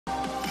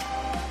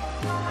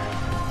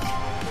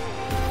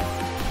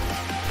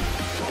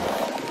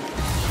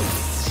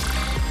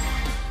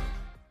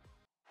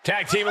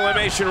Tag Team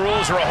Elimination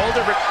rules are a whole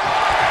different...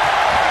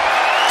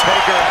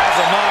 Taker has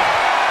him up.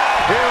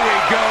 Here we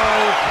go.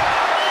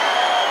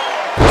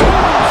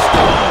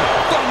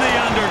 Tombstone from the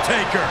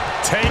Undertaker.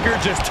 Taker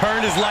just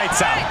turned his lights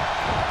out.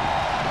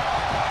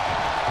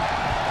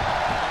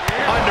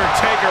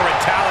 Undertaker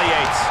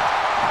retaliates.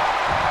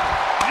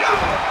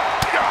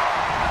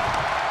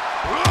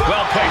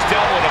 Well-placed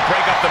elbow to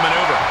break up the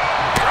maneuver.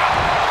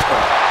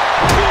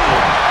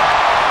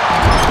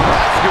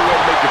 That's a good way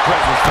to make your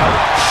presence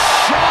felt.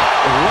 Shot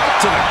right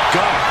to the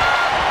gut.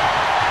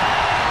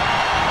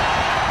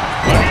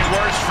 Looking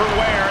worse for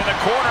wear in the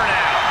corner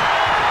now.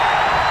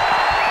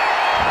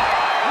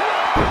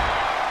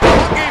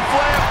 Monkey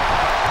flip.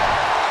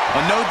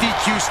 A no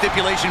DQ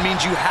stipulation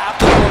means you have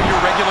to throw your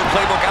regular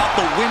playbook out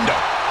the window.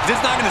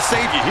 It's not going to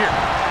save you here.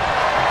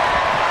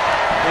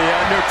 The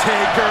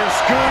Undertaker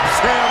scoops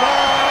him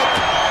up.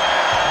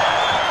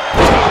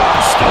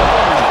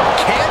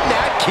 Can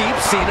that keep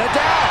Cena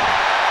down?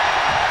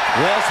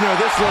 Lesnar,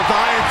 this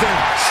Leviathan,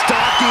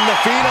 stalking the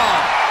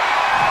Phenom.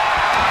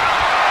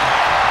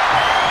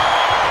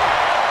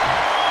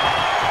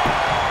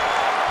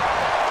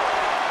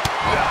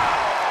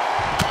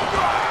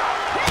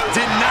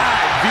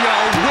 Denied via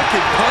a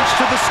wicked punch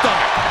to the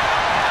stomach.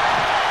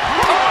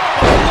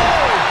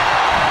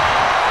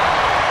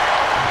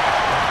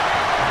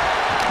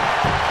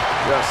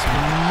 Just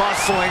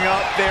muscling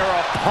up their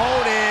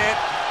opponent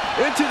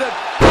into the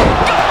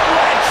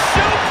gut-wrench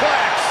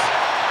suplex.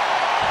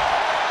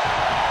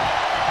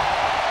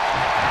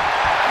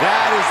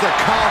 That is the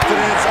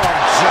confidence of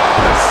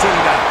John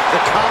Cena.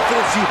 The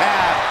confidence you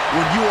have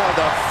when you are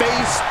the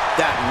face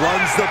that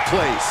runs the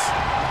place.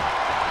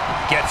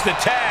 Gets the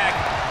tag.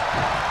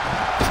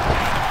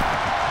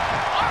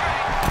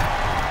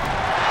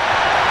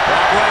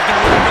 Brock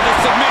Lesnar looking for the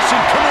submission.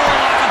 Kimura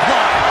lock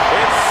applied.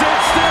 It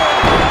sits still.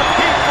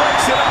 He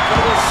breaks it up, but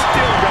it is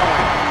still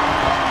going.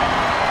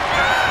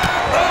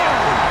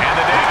 And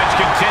the damage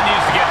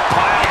continues to get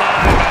piled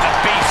on by the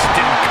beast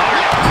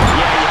incarnate.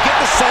 Yeah, you get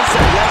the sense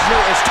that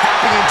Lesnar is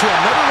tapping into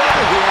another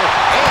level here,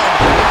 and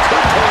it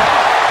could pay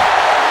off.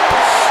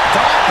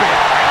 Stop it.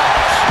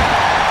 Ouch.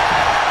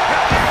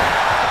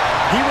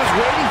 He was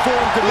waiting for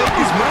him to make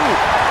his move.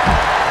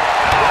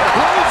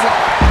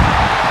 Clothesline.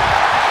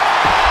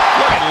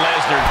 Look at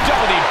Lesnar.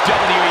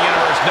 WWE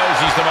Universe knows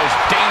he's the most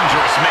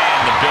dangerous man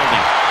in the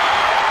building.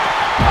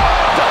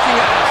 Ducking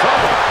out of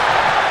trouble.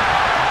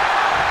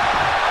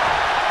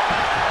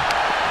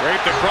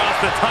 Draped across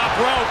the top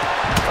rope.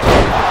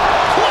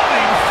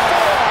 Plumbing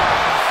form.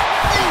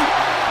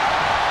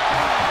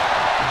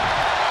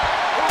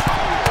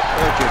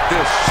 Look at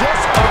this.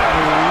 Just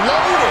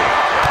unloaded.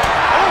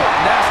 Oh,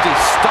 nasty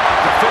stop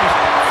to finish.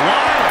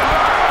 Flying.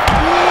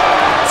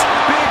 What?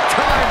 Big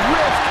time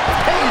risk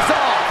pays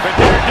off. But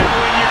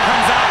WWE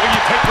comes out when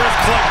you take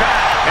risks like that.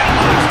 And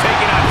OMOS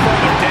taking on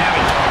further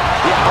damage.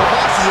 Yeah,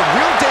 OMOS is in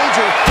real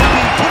danger of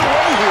being put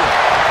away here.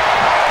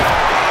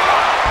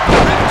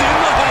 Ripped in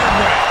the hard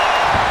way.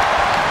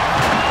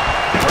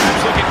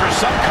 Perhaps looking for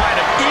some kind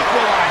of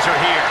equalizer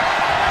here.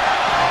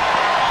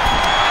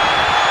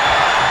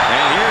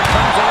 And here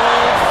comes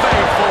Old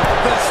Faithful.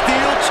 The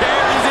steel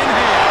chair is in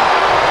hand.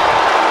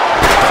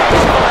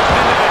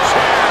 Into the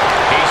chair.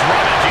 He's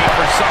rummaging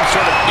for some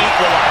sort of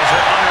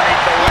equalizer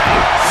underneath the leg.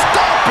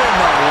 Stop in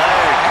the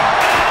leg.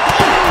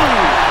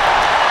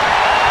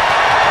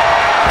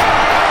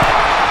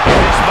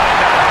 This might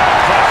not have a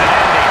pleasant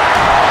ending.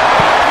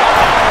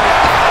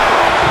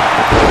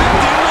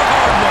 Ripped in the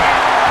hard way.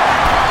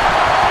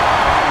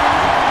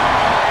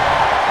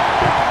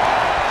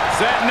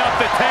 Setting up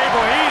the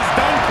table. He's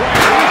done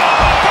quite well.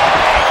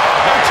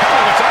 No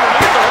telling what's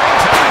underneath the ring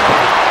tonight.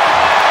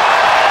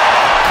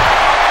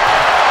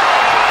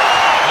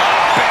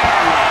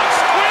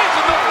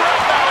 Squeezing the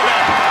breath out of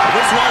him.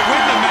 This won't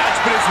win the match,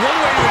 but it's one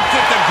way to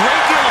inflict a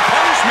great deal of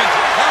punishment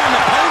on an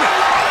opponent.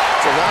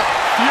 It's a lot.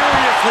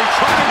 Furiously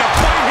trying to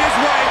fight his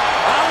way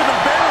out of the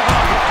bear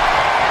hug.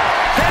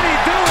 Can he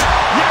do it?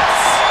 Yes.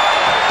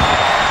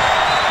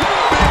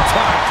 Big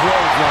time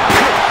clothesline.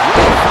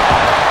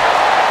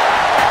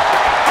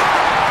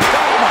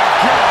 Oh my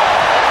God.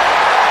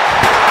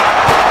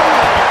 Oh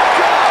my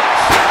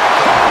gosh.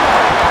 Oh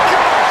my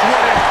gosh,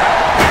 what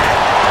impact.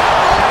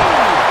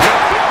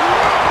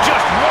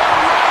 Just one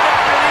right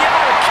after the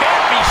other.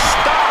 Can't be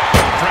stopped.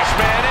 Fresh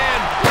man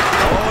in.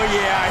 Oh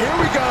yeah, here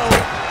we go.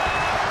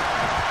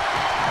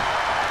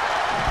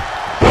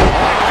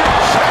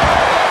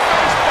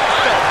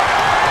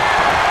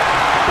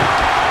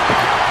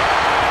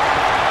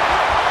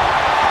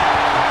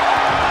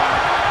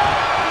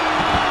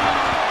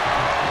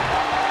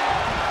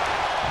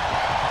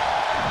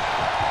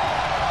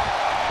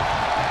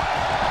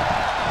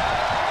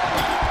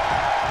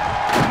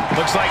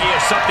 Looks like he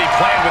has something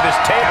planned with his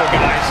table,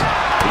 guys.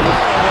 Oh,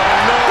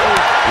 no.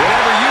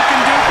 Whatever you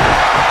can do.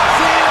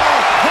 Cena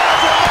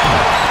has it.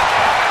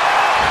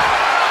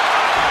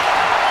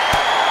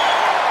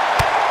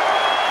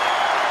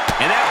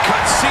 And that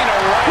cuts Cena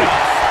right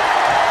off.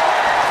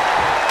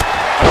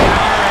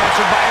 Counter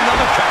answered by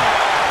another count.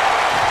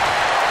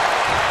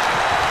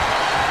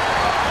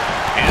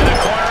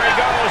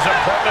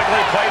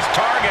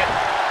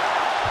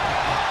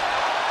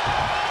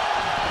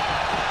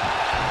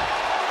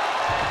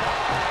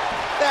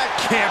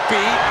 can't be.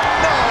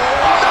 No,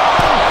 no.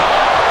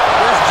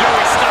 Where's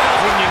Joey Styles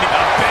when you need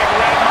a big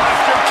red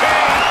monster?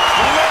 Kane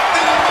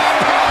lifting him up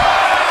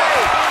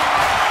high.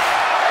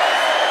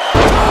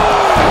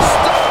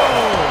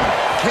 Stone.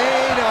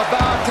 Kane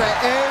about to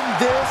end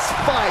this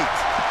fight.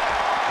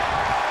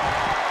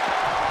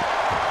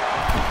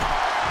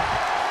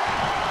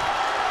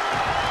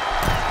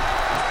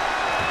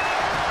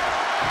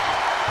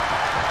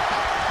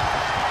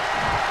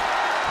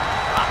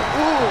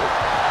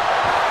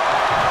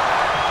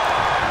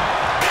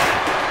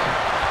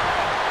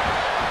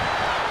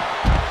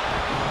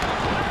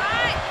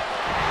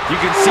 You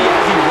can see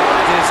as he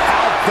rises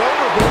how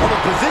vulnerable of a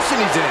position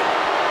he's in.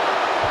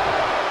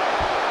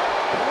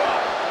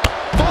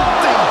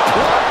 Vaulting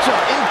plancha,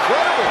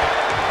 incredible.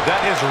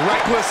 That is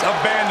reckless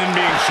abandon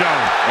being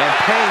shown. And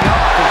paying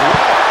off as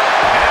well.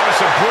 And that was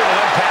some brutal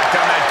impact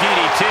on that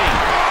DDT.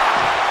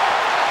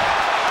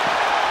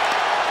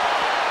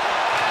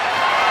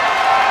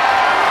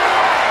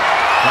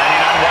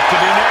 Planning on what to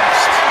do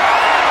next.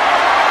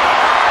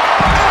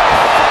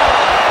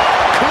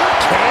 Could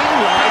Kane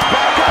rise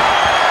back up?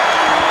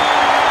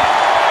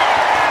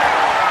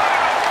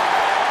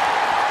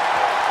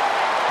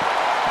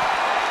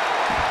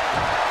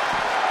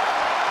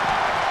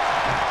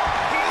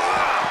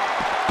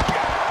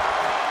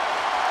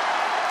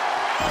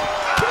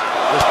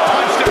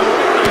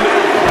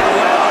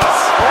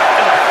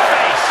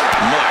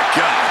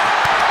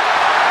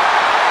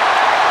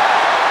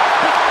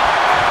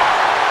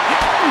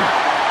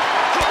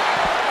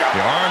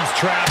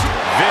 Trap,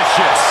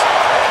 vicious.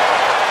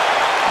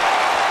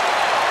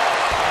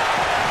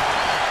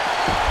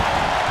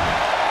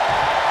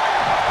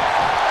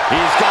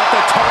 He's got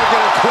the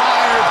target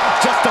acquired,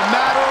 just a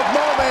matter of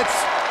moments.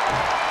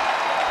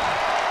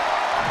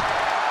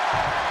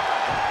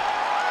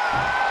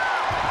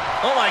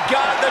 Oh my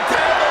God, the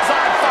table's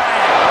on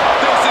fire.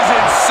 This is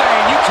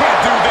insane. You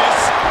can't do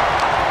this.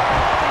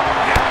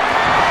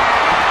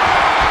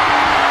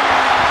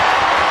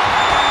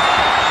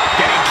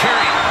 Getting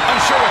carried.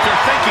 Unsure what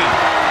they're thinking.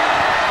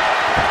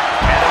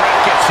 And the ref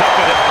gets hit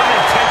with an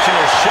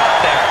unintentional shot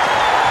there.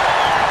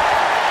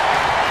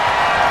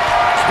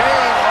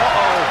 Kane,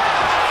 uh-oh.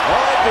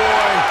 Oh,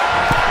 boy.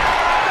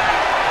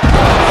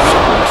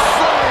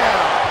 Slam.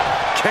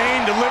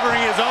 Kane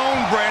delivering his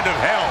own brand of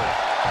hell.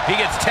 He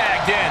gets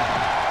tagged in.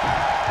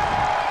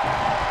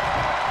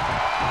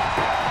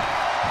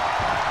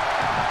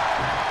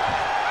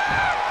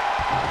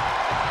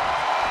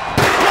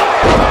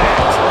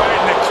 Right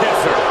in the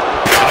kisser.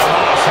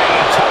 OMOS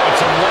hanging tough with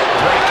some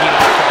leg-breaking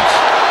offense.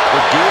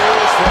 The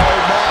gears for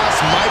OMOS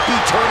might be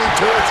turning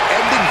towards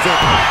ending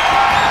things.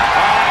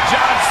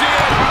 John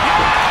Cena.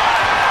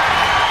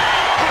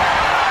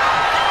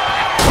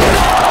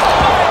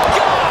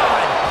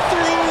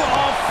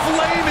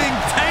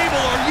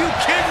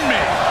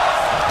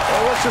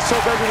 Let's just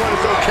hope everyone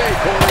is okay,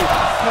 Corey.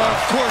 Of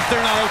course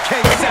they're not okay,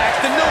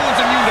 Saxton. No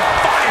one's immune to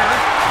fire.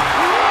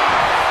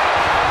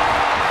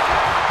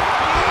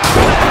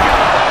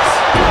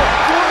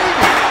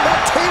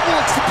 That table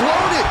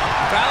exploded.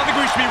 I don't think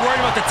we should be worried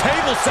about the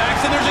table,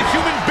 Saxton. There's a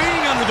human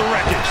being under the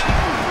wreckage.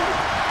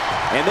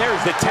 And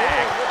there's the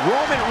tag.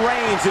 Roman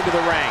Reigns into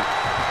the ring.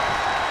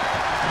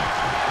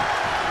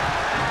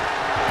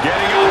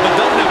 Getting up, but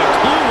doesn't have a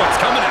clue what's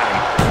coming at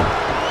him.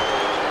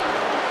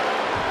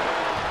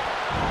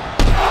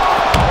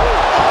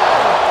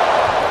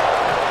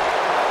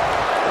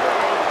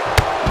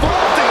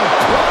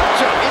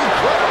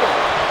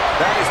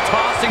 That is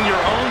tossing your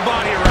own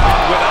body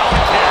around without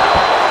care,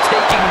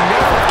 taking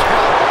no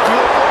account of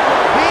your own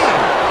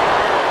being.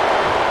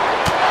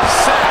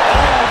 Set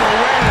all the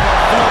way to the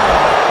floor.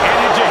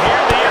 And did you hear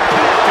the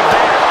impact of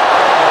that?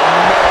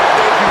 Man,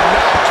 they do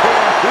not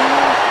care who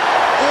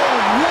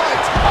or what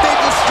they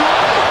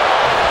destroy.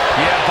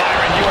 Yeah,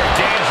 Byron, you are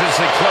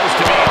dangerously close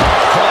to being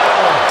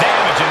collateral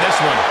damage in this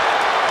one.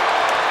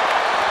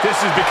 This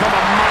has become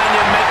a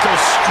monumental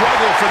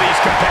struggle for these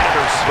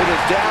competitors. It is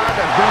down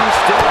to who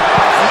still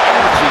has the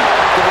energy,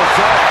 the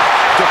resolve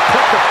to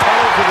put the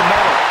pedal to the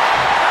metal.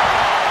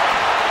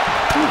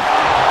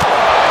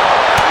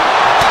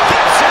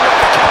 Gets him with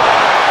the cover.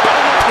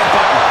 Don't hit the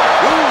button.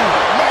 Ooh,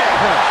 man.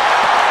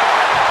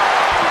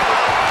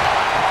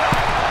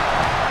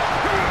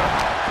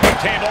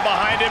 Table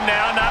behind him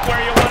now, not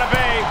where you want to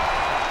be.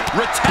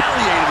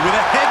 Retaliated with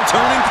a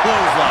head-turning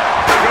clothesline.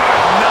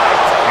 Good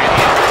night. And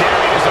he's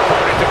daring his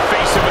opponent to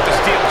face him with the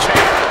steel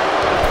chair.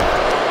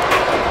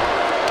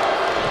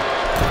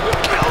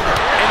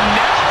 And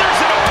now there's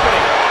an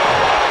opening.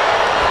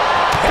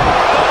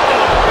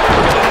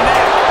 To the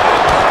neck.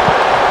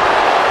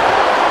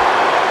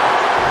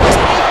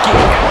 Taking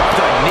out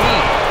the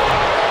knee.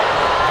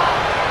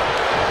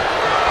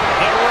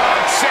 The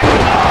Rock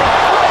setting up.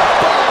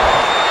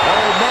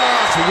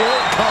 OMOS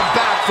won't come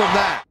back from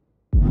that.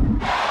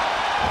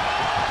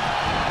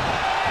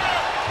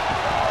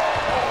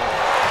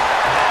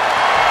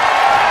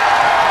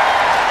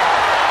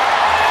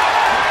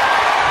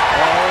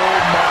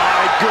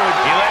 He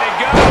let it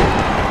go.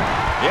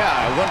 Yeah,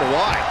 I wonder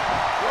why.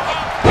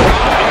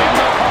 In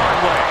the hard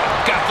way.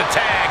 Got the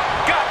tag.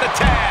 Got the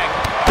tag.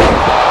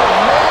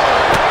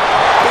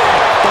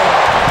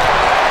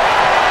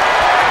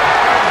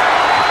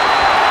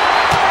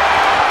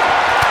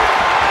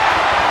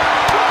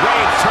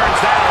 Reigns turns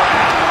that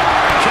around.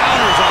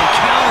 Counters on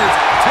counters.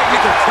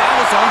 Technical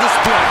prowess on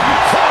display.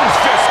 Close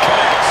fist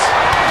connects.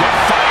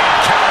 Defiant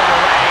counter to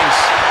Reigns.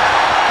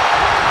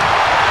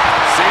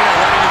 Cena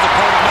letting his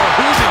opponent know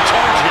who's in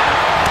charge here.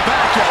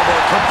 Back elbow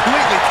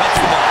completely cuts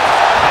him off.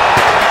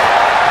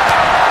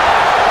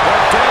 The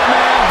dead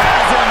man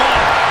has him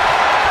up.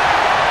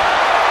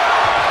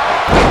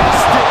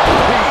 Still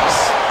peace.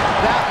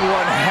 That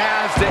one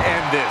has to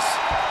end this.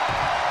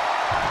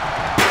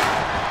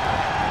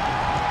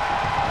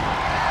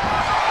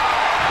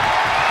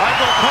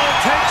 Michael Cole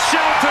takes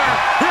shelter.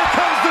 Here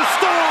comes the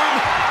storm.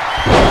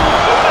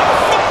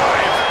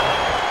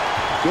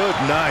 Good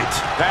night.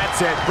 That's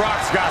it.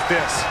 Brock's got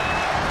this.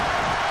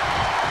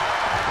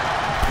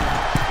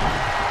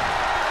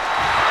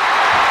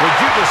 Would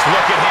you just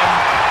look at him?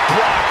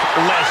 Brock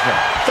Lesnar,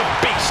 the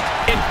beast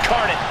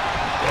incarnate.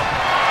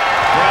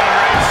 Roman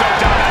Reigns so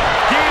dominant.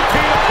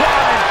 Guillotine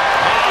applied.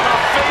 On the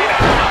fade out.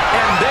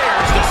 And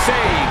there's the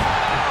save.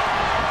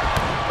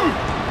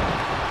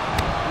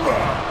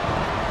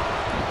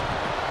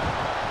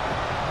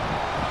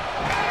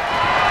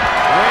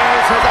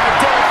 Reigns has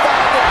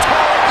identified the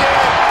target.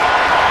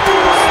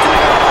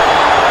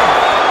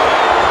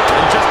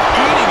 And just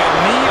eating a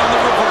knee on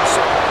the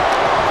reversal.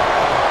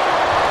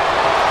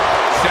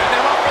 Setting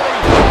him up for the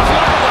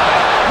flatline.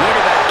 Look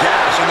at that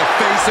gash on the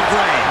face of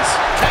Reigns.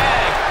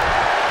 Tag.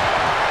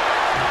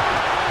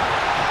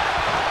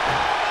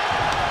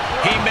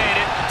 He made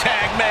it.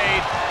 Tag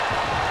made.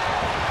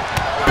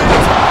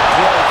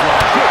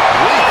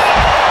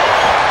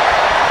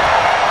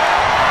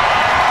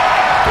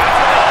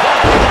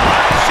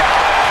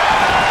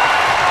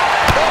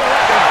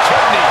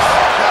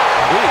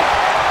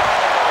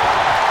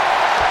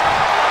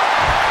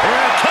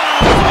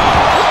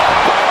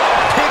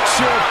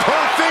 Picture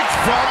perfect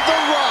from The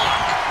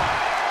Rock.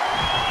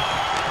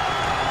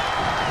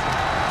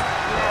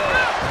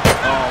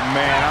 Oh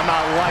man, I'm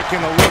not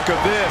liking the look of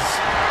this.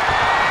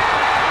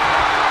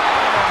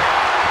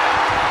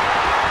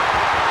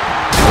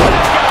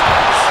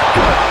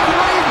 Good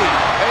gravy.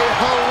 A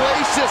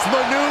hellacious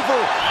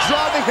maneuver,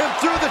 driving him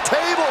through the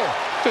table.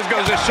 Just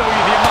goes to show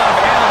you the amount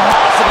of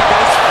animosity that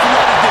has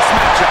flooded this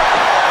matchup.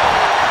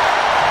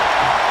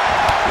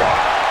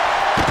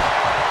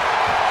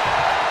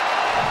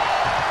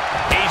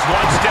 He's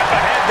one step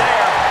ahead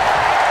there.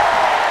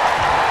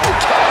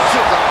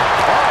 Catches a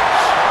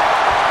punch.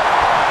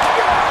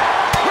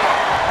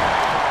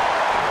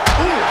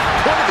 Ooh,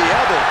 one of the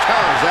elbow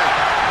counters out.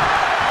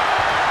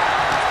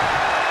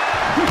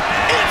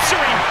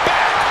 Answering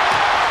back.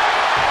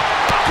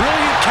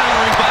 Brilliant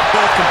countering by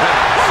both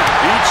competitors.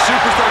 Each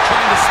superstar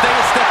trying to stay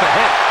a step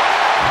ahead.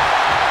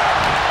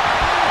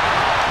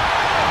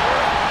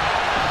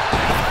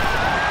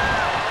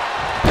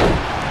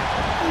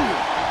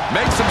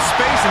 Makes some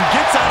space and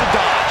gets out of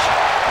dodge.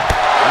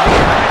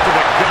 Back to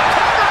the gut.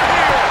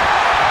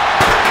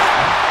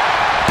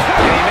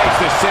 And he makes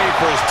the save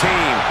for his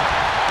team.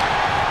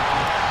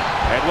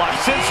 And watch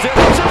since this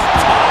just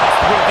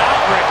tossed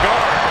without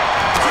regard.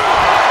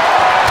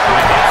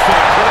 And it's the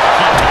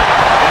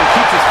and he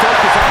keeps his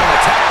focus on an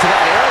attack to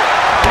that area.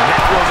 And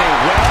that was a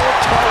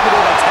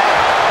well-targeted attack.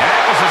 And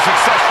that was a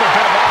successful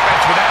bit of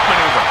offense with that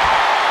maneuver.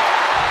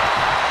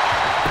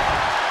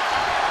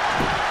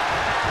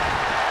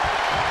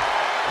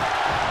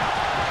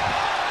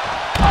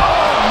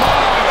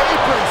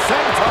 Apron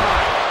senton.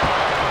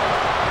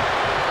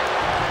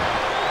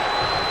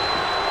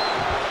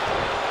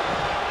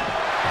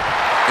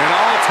 An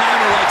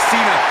all-timer like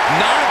Cena,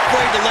 not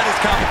afraid to let his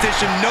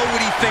competition know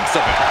what he thinks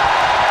of it.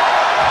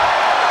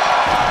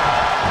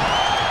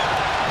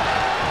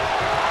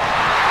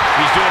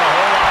 He's doing a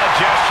whole lot of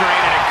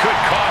gesturing, and it could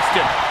cost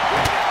him.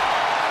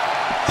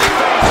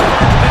 Face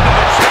first into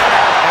the chair,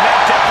 and that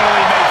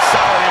definitely made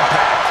solid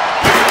impact.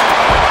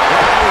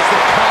 That is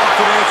the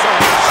confidence of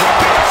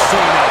John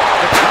Cena.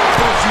 The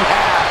confidence you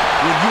have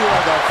when you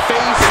are the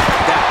face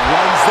that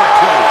runs the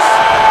place.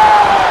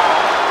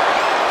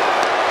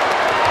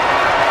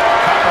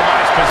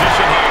 Compromised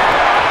position here.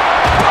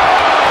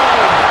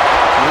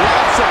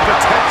 Lots of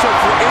potential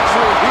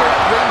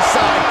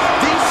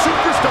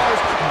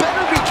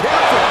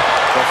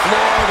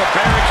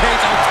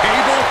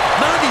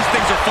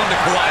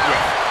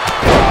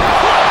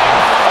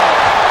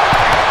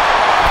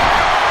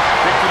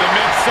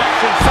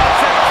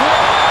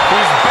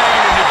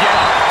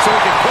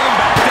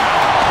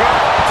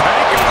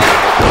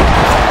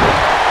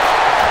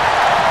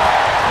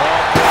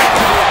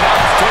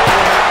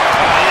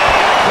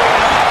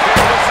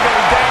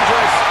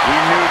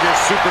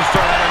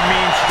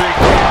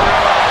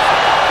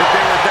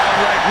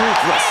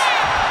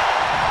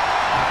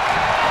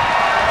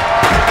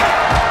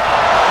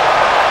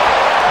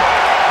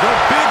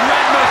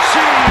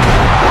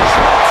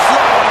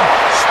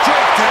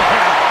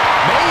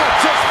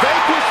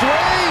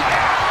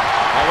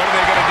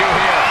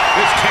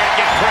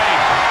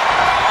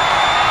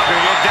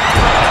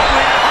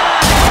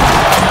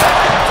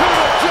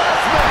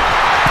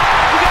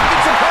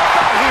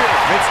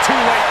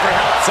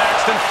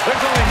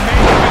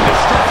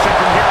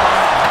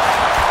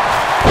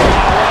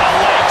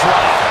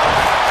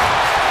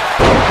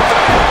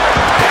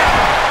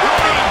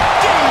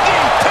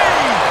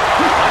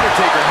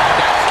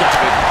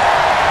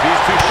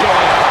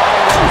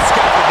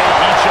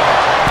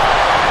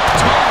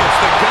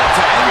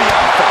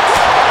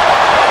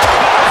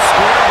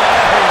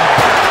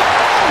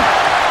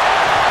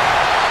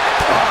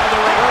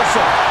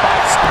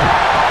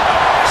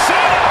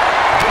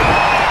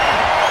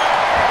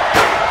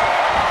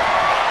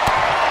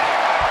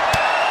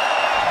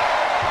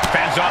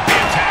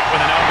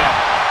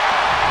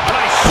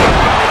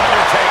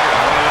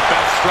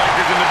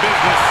strikers in the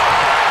business.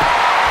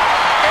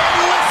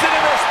 And listen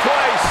to this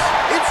place.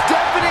 It's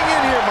deafening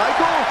in here,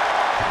 Michael.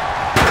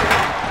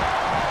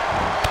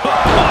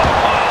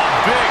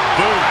 Big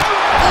boot.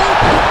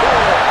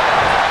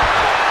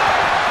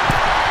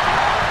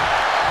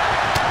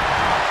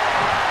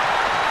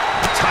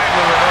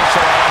 Timely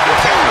reversal on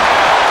Undertaker.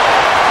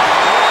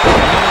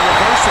 Another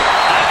reversal.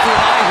 After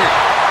high here.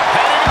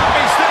 Heading up,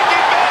 he's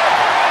thinking big.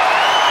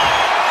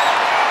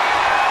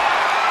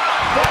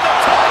 From the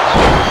top.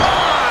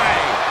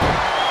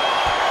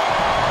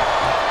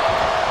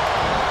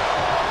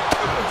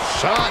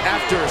 Shot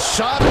after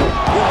shot.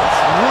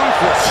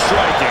 Ruthless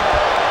striking.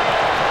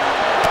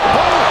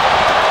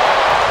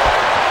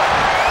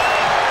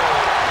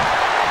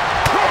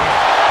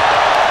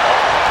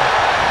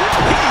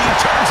 He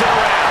turns it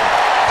around.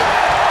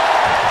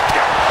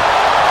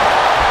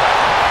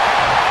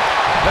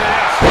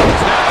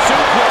 Snap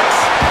suplex.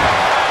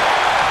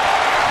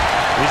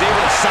 He's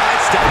able to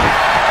sidestep it.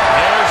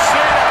 There's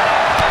Cena.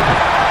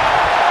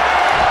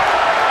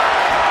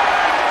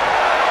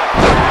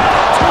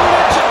 To an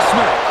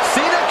adjustment.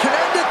 Cena can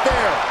end it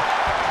there.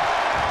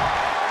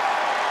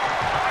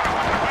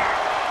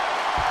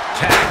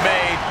 Tag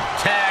made.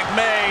 Tag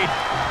made.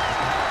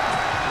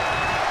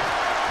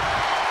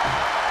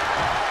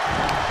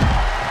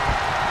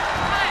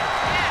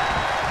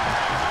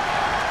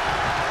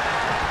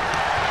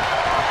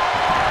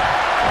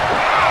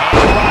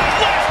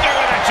 Lesnar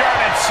with a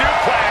German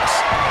suplex.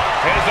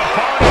 His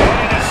opponent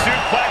into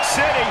Suplex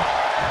City.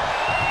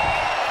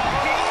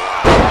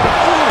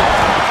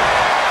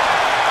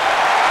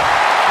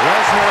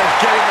 Lesnar is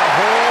getting the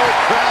whole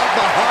crowd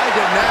behind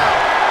him now.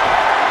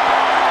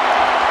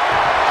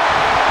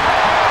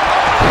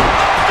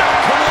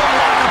 Come on,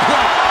 Lesnar,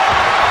 play.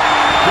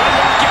 Good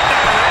luck getting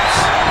out of this.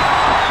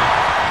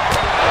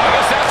 I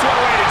guess that's one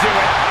way to do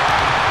it.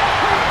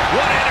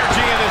 What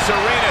energy in this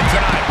arena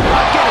tonight.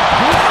 I'm getting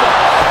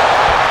goosebumps.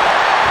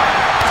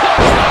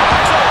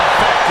 So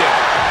effective.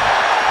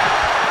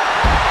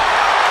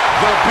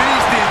 The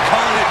Beast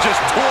incarnate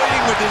just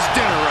toying with his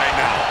dinner right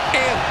now.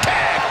 And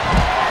tag.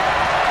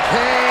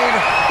 Kane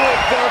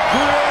with the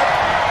grip.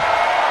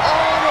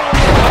 All the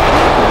way.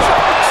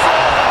 Chokes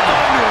on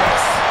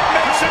thunderous.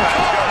 Makes him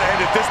cover. Gotta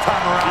end it this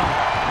time around.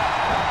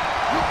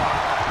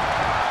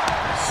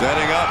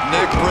 Setting up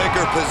neck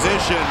breaker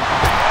position.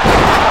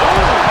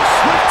 Oh,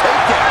 swift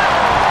takedown.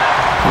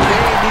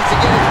 Kane needs to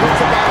get his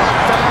wits about him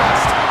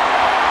fast.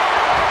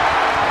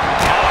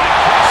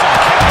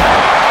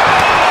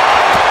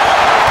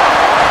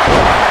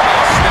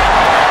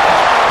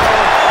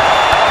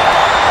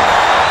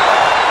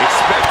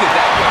 Expected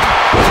that one.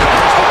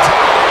 Covers the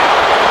top.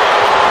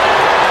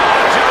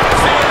 John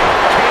Cena.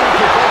 Kane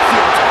prevents the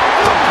attack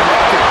from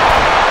connecting.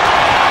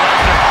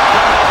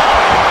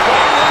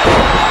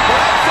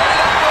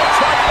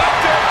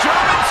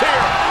 Germans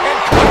here. And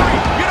Corey,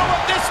 you know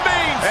what this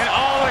means? An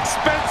all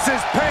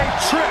expenses paid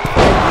trip.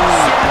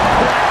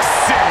 Suplex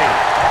City.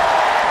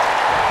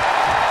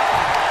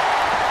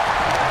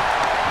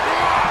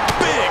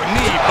 Big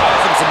knee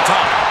buys him some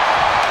time.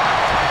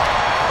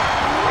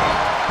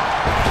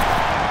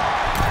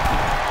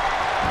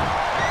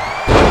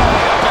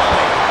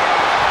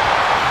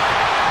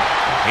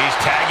 He's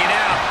tagging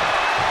out.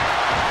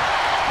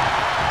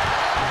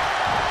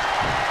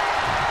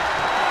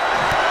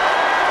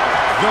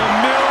 The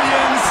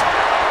millions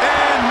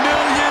and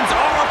millions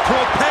are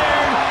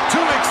prepared to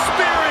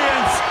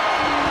experience.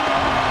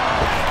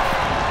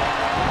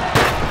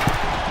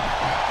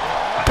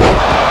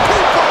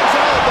 People's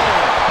elbow.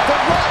 The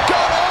Rock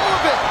got all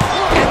of it.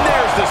 And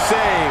there's the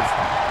save.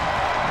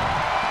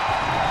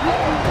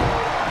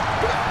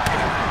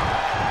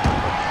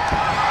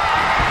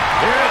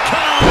 Here it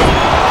comes.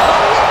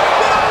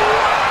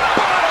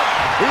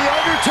 The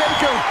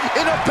Undertaker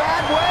in a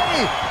bad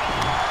way.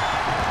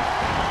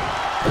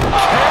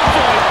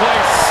 Carefully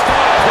placed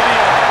stop to the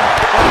arm.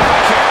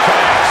 Kick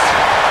connects.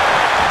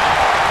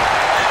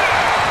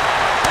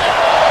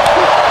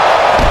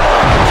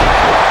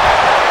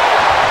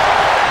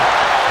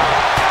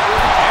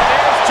 And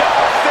there's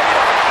John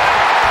Cena.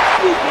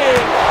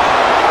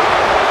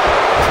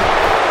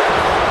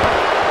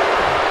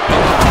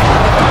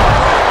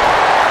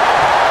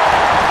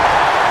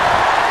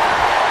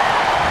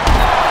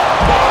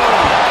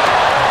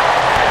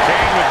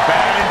 Kane with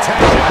bad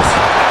intentions.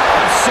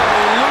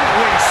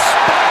 Absolutely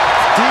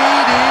spiked.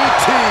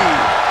 DDT.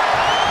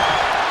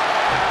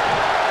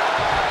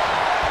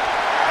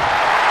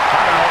 I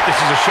don't know if this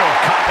is a show of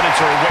confidence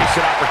or a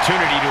wasted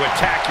opportunity to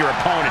attack your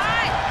opponent.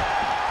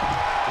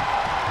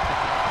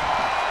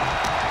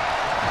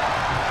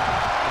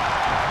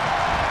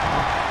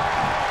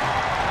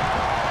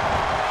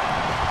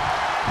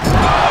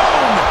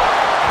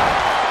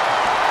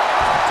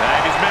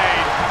 Tag is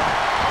made.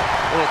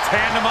 A little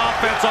tandem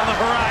offense on the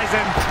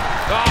horizon.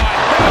 Oh, a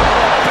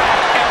beautiful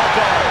back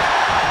elbow.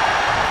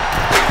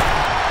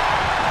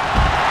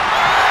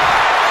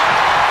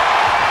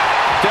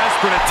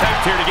 Desperate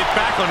attempt here to get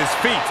back on his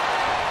feet.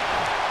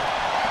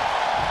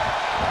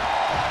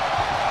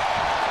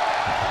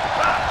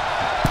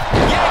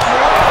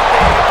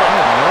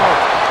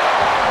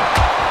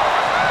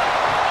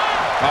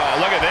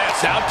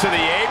 Out to the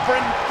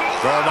apron.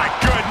 Oh, my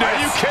goodness. Are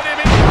you kidding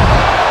me?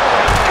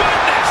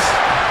 Goodness.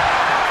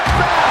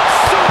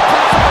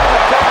 Super on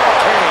the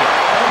barricade.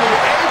 On the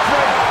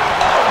apron.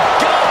 Oh,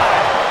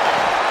 God.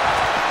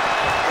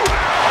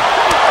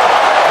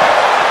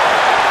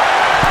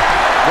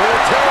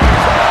 Military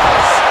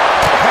cross.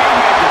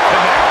 Haymaker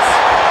connects.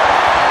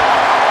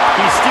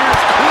 He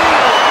steers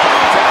clear.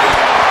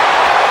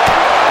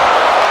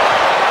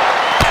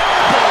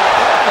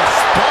 Elbow on the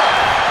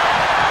spot.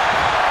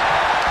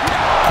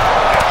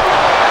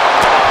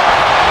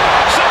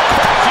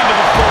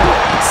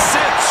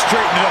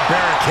 Straight into the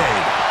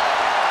barricade.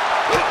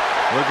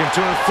 Looking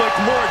to inflict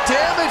more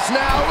damage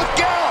now.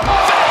 Look out!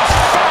 Face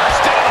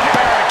first into the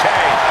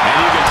barricade. And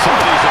you can some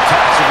of these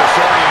attacks are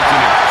disorienting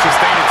him.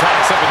 Sustained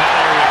attacks up in that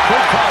area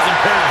could cause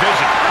impaired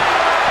vision.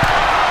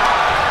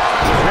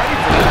 He's ready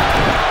for that.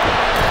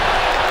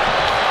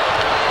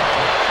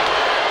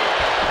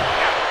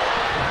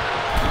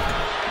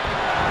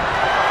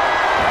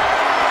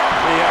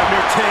 The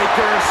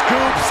Undertaker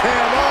scoops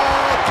him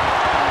up.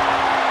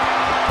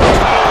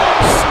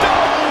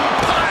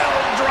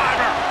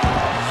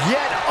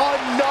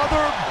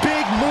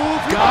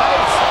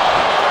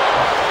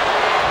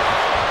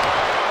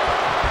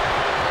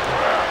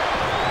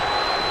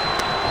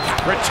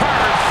 Return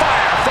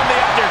fire from the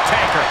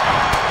Undertaker.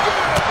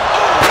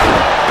 Oh,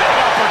 big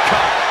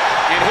uppercut.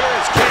 And here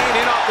is Kane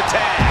in off the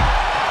tag.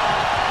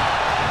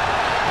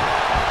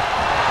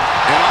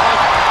 And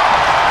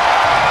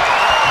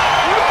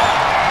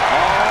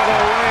all the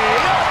way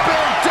up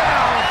and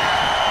down.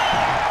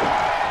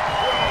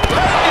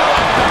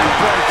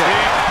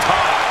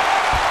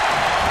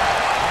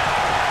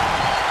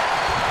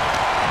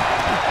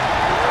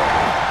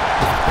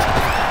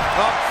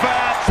 Up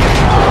fast.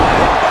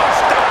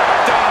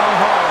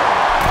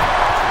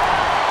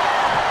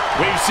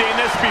 We've seen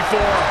this before.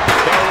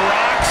 The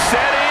Rock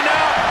setting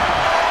up.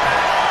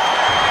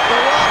 The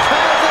Rock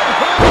has it.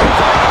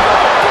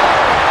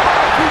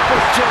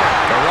 People's champ.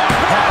 The Rock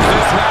has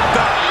this wrapped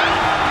up.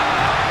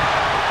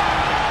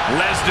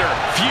 Lesnar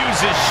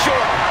fuses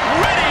short,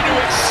 ready to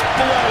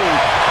explode.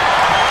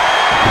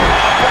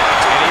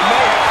 And he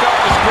may have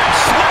felt his grip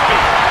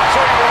slipping, so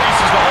he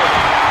releases the hold.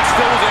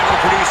 Still was able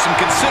to produce some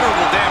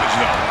considerable damage,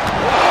 though.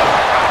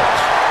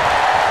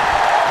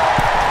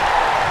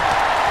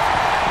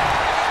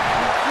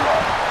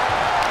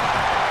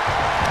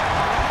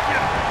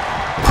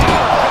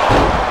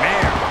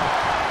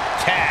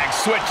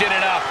 Switching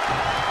it up.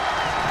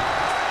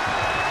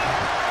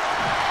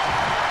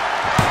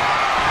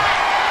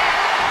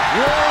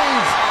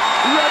 Reigns,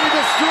 ready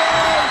to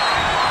strike.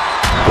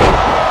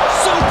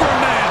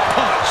 Superman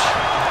punch.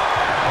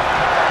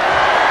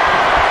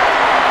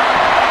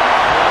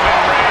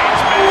 Roman Reigns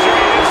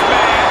measuring his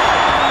man.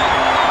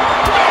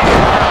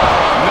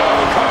 No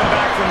coming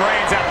back from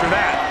Reigns after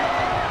that.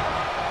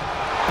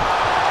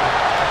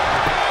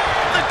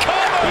 The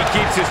cover. He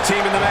keeps his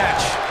team in the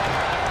match.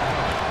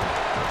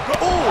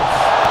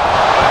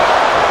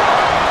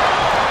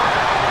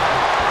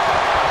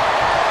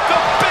 The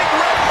big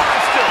red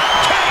monster.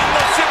 Kane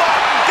lifts him up.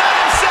 Got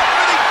him set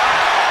for the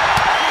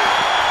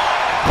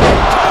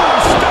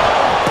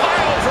tombstone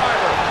pile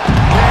driver.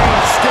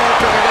 Kane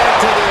stamping it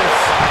into this.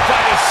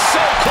 Fight is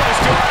so close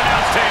to our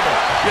announce table.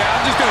 Yeah,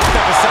 I'm just going to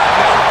step aside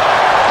now.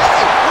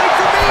 Hey, wait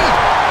for me.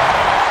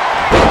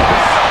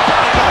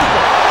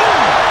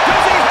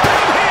 Does he hit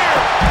him here?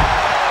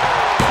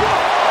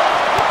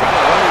 I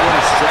wonder what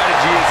his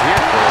strategy is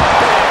here for.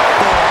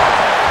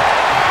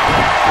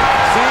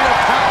 Cena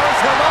powers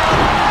him up.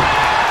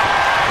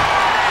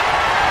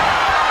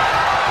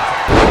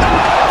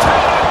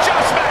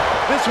 Adjustment.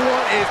 This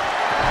one is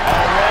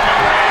Roman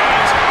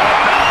Reigns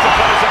about to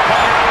put his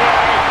opponent away.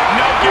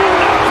 No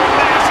getting up from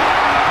this.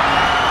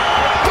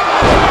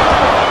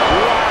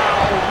 wow.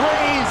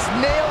 Reigns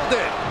nailed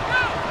it.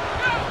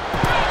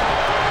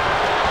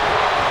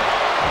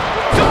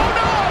 Oh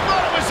no, I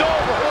thought it was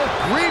over. Good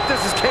grief,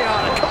 this is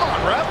chaotic. Come on,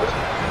 ref.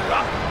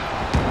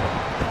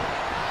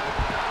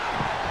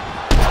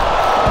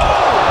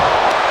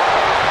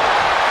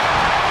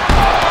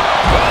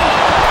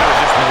 That was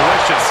just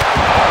malicious.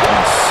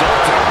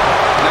 Insulting.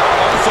 Now it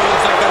also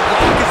looks like The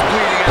Rock is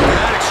bleeding after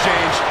that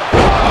exchange.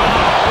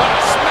 What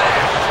a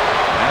smash.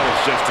 That was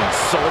just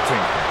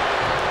insulting.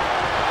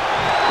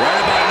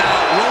 Right about now,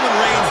 Roman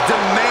Reigns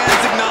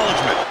demands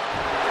acknowledgement.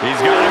 He's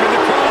got him in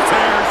the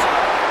crosshairs.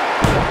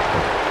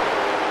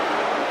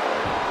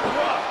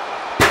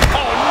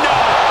 Oh no!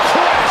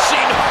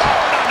 Crashing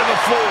hard onto the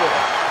floor.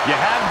 You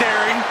have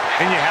daring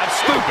and you have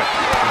stupid.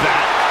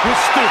 That was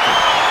stupid.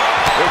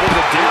 It was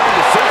a daring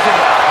decision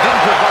that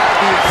didn't provide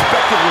the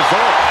expected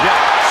result. Yeah,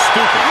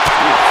 stupid.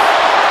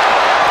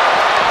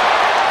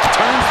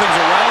 Turns things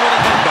around with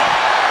a headbutt.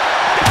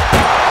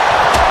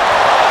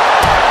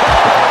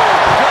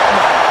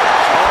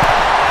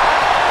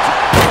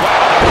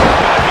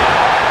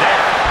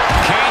 There.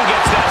 Kane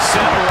gets that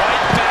set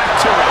right back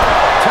to it.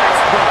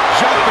 Textbook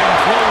jumping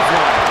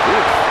clothesline.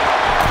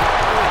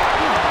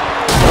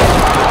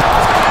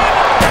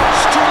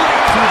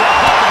 Straight through the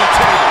heart of the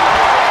table.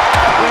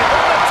 And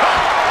over the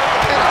top.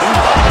 And a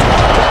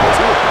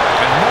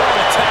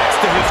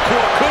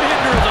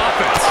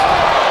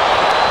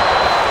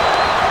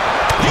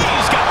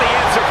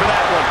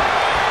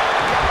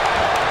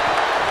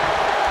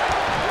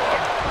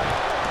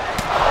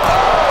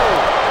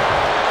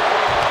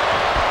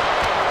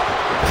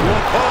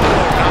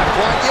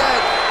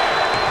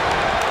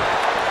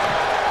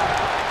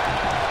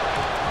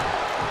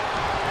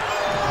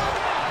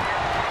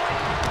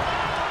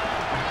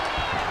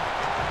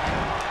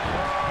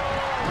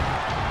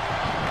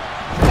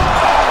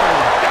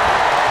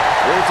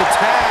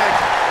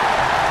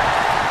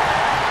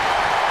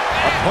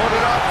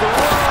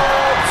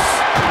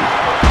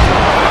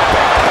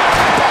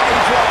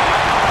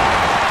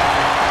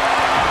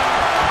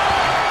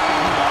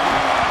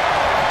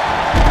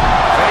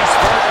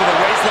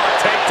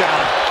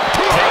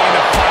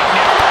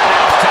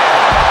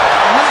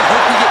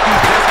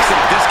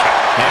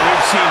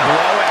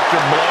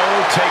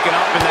breaking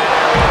up in that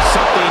area.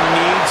 Something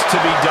needs to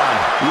be done.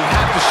 You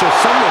have to show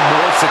some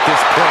remorse at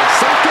this point,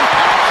 some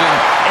compassion,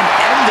 and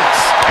end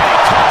this. And he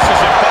tosses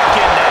it back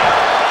in there.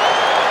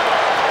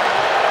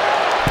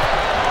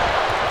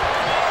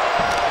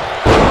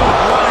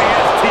 Running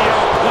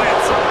FTO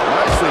plants.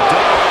 Nicely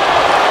done.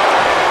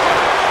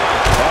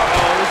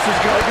 Uh-oh, this is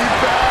going to be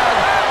bad.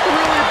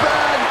 Really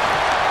bad.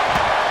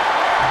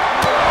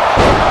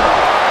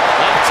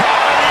 On top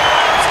of the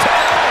announce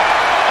table.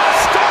 A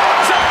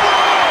storm's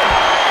abroad.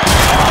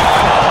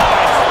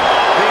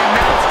 The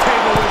announce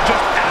table was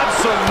just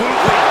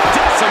absolutely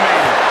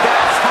decimated.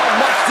 That's how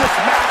much this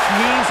match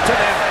means to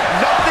them.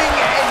 Nothing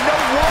and no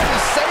one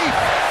is safe.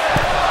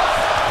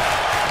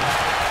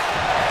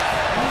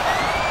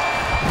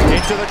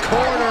 Into the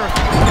corner.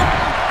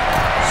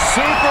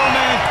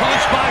 Superman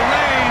punch by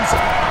Reigns.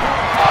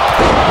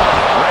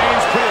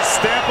 Reigns put his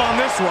stamp on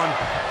this one.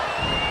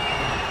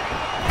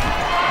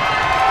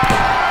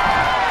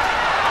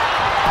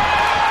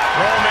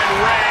 Roman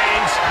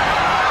Reigns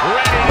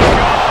ready to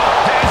go.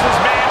 Has his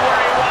man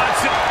where he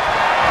wants it.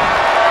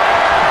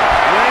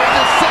 Reigns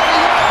is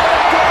setting up.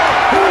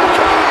 Here it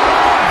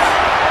comes.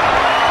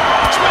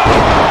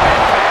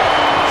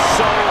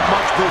 So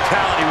much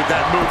brutality with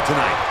that move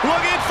tonight.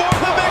 Looking for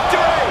the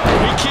victory.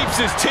 He keeps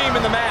his team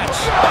in the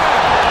match.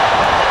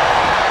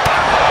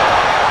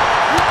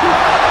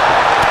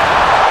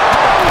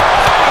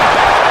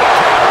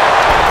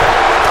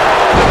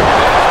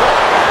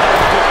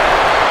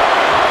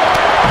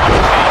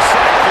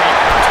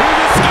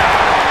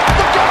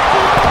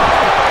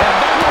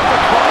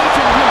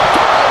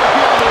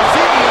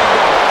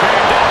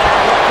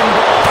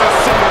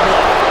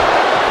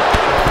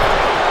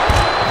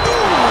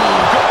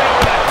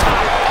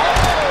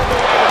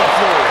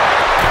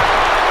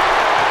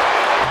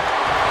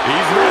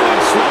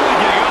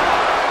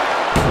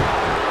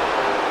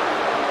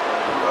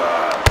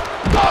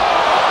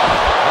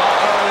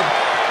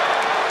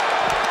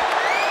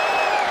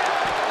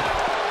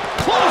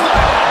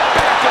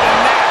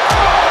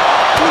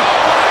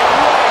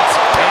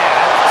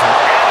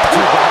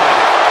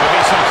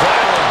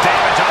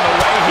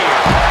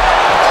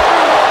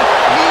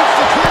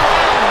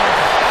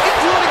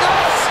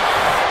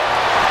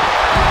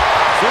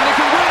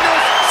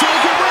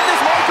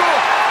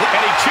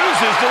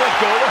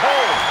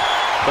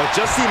 But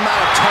just the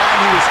amount of time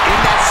he was in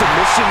that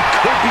submission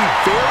could be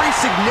very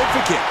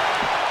significant.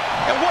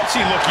 And what's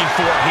he looking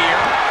for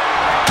here?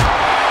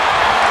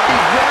 He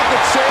grabbed the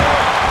chair.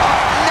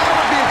 Now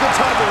would be a good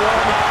time to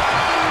run.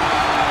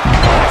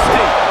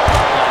 Nasty.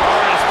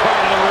 Hardest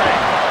part of the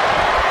ring.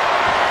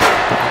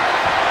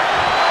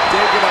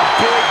 Taking a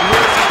big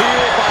risk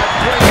here by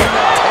bringing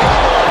the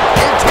table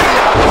into the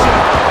action.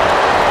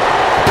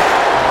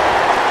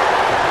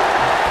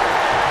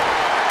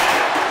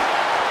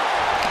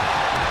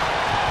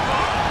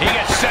 He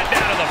gets set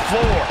down to the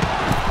floor.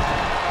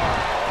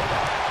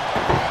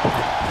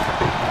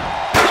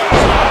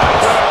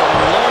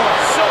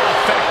 So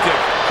effective.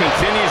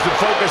 Continues to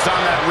focus on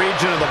that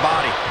region of the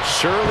body.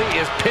 Shirley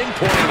is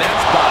pinpointing that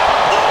spot.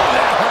 Oh,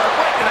 that hurt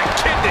right to the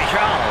kidney.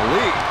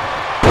 Golly.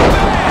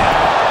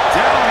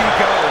 Down he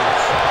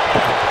goes.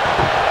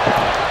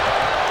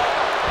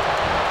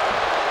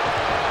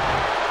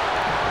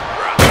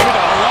 With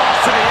a loss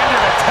to the end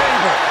of the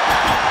table.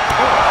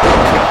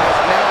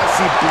 Now I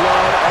see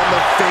blood on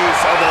the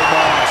face of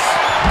OMOS.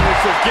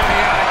 This is getting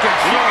out of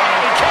control.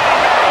 He can't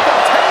make the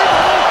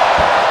table.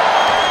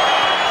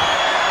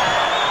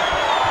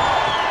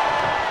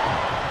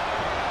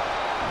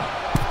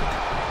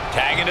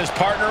 Tagging his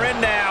partner in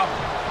now.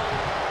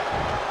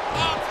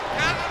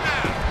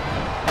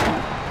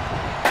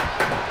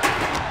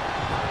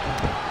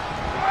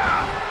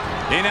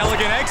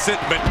 Inelegant exit,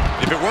 but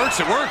if it works,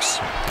 it works.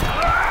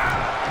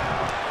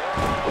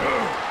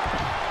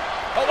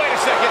 Oh, wait a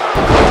second.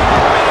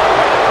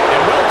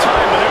 And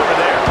well-timed maneuver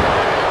there.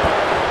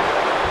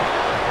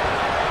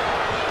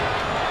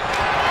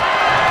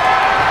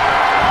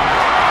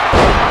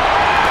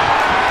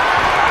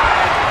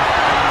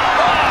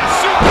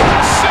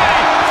 Super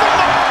save from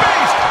the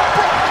base.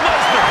 Brock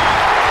Lesnar.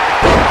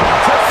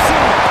 To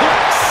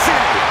Suplex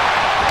City.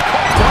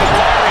 Caught to the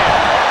lariat.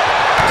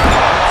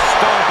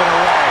 Stomping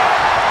away.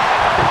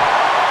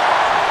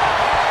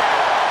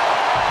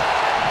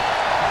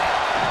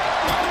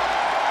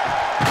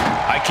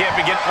 I can't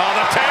begin. Oh,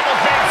 the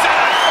table's being set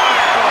on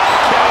fire.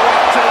 Can't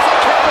watch this. I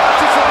can't watch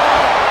this at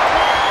all.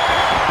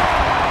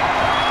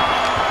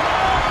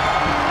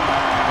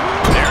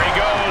 There he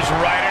goes,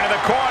 right into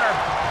the corner.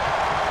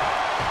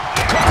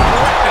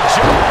 Right to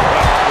jump.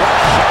 What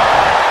a shot.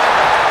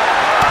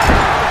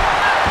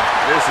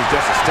 This is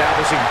just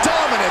establishing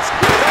dominance.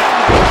 Oh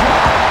my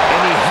God.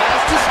 And he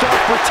has to start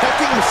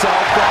protecting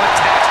himself from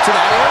attacks to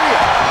that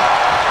area.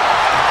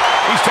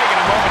 He's taking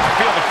a moment to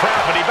feel the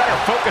crowd, but he better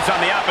focus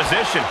on the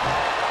opposition.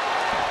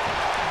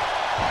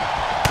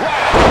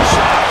 Wow,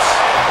 shots.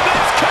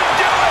 This could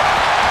do it.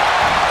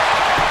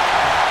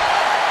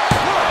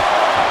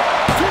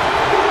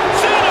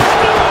 Cena's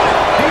doing it.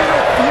 He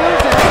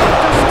refuses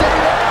to stay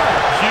down.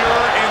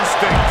 Pure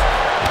instinct.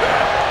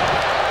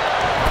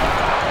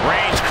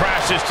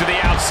 crashes to the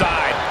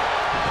outside.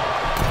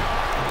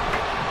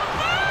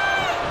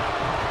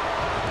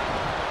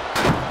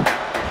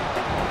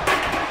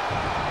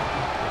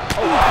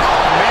 Oh,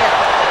 man.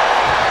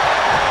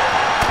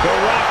 The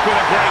Rock with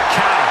a great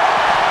counter.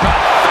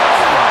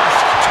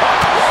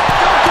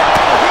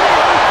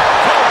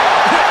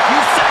 You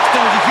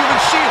Saxton with a human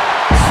shield.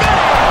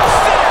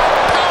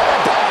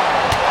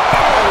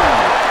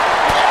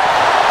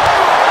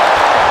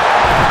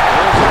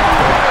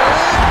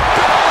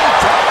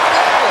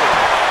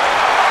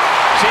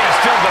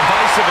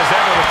 Divisive as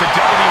ever with the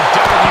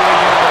WWE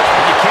Universe,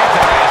 but you can't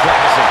deny his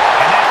legacy,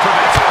 and that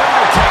prevents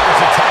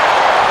Undertaker's attack.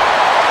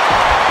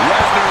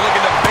 Lesnar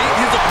looking to bait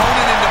his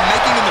opponent into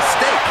making a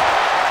mistake.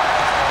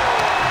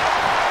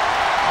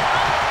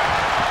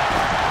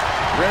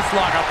 Wrist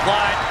lock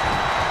applied.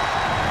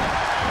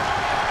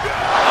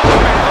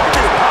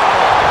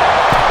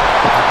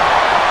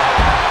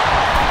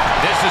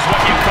 This is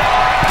what you call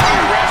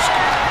high risk,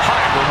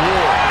 high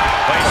reward.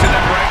 Placing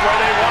them right where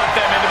they want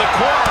them, into the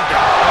corner.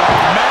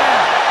 Oh, man.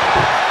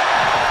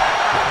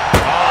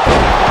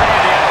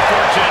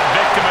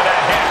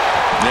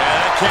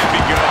 Can't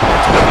be good.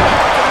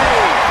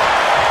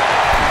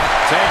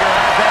 Taker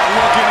has that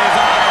look in his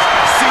eyes.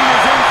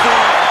 Cena's in for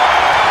it.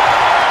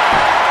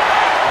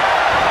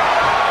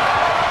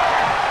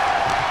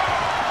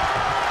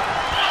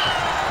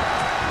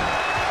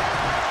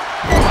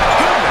 Oh my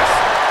goodness.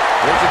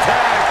 There's a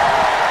tag.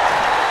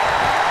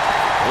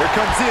 Here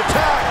comes the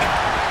attack.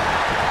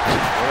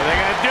 What are they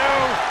going to do?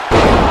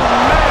 Oh,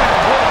 man,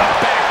 what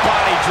a back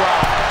body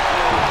drop.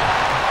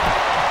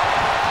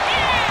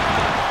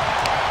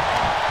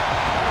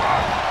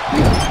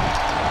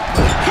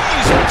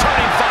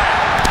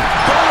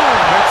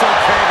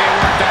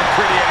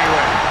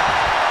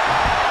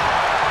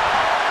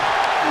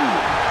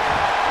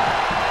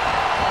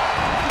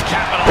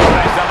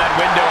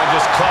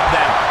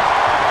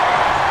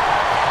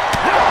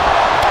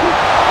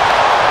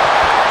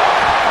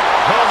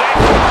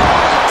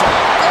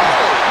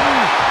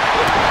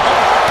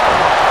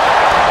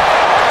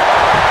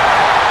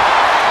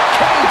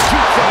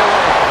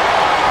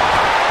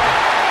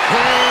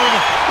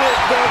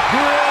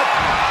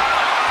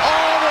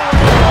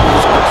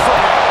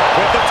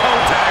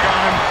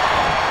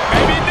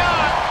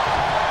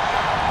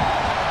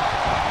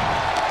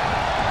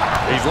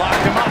 He's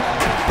locked him up.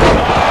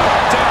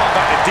 Down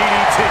by the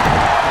DDT.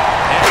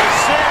 And he's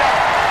Cena.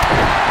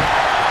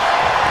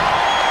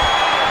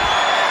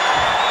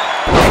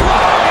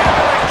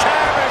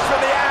 Canvas for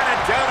the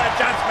attitude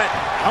adjustment.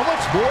 How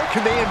much more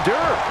can they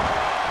endure?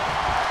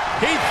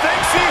 He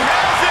thinks he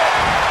has it.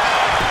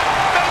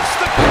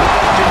 Makes the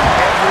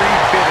Every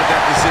bit of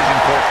that decision,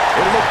 Cole.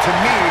 It looked to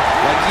me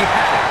like he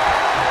had it.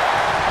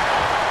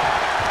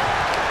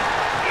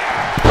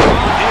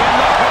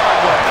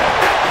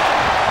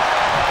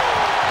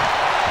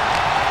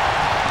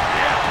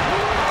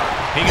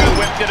 He got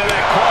whipped into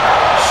that corner.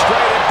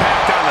 Straight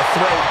impact on the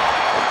throat.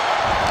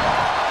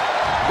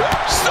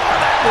 Saw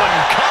that one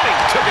coming.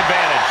 Took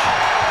advantage.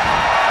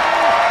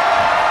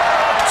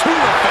 To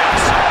the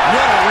face.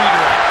 What a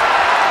redirect.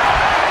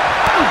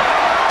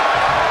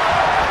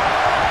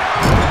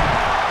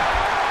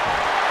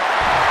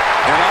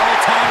 An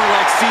all-timer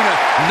like Cena,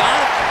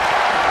 not...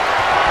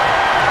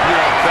 You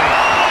don't think.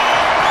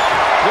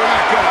 We're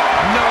not gonna...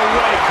 No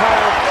way,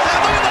 Cole.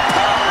 Look at the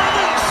power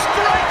and the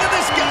strength of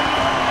this guy.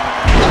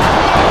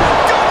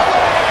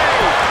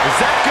 Is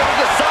that going to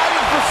decide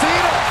it for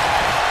Cena?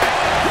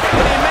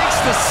 But he makes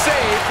the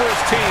save for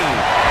his team.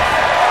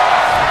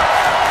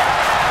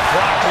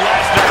 Brock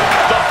Lesnar,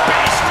 the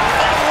beast,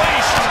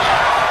 unleashed.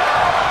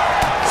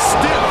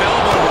 Stiff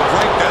elbow will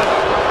break that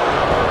up.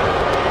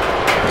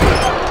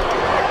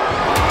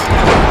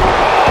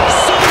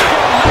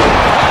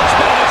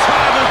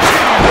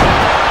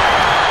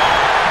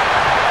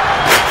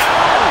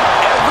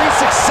 Every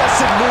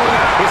successive move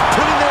is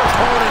putting their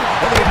opponent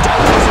in a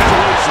doubtful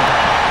situation.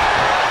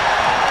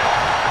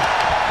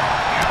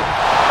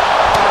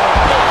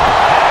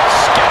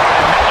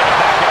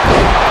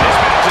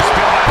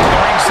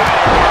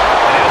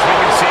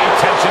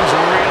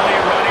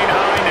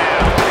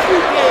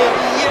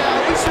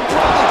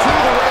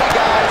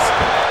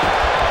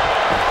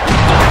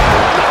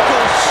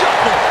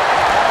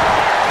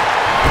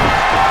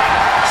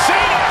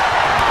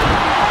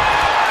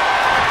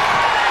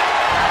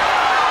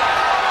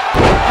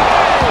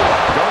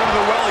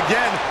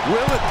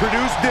 Will it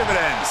produce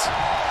dividends?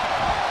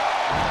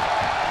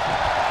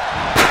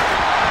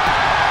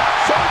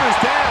 Shoulders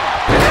down,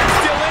 and they're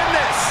still in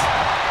this.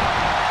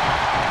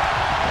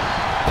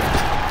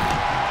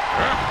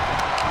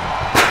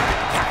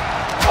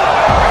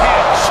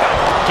 Overhand shot,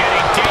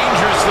 getting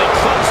dangerously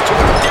close to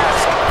her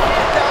desk.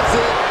 That's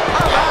it.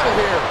 I'm out of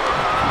here.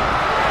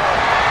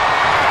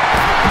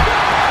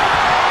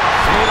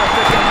 Cena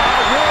taking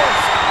high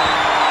risk.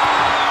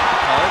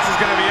 Oh, this is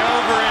going to be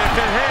over if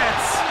it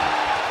hits.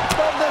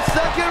 From the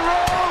second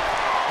row.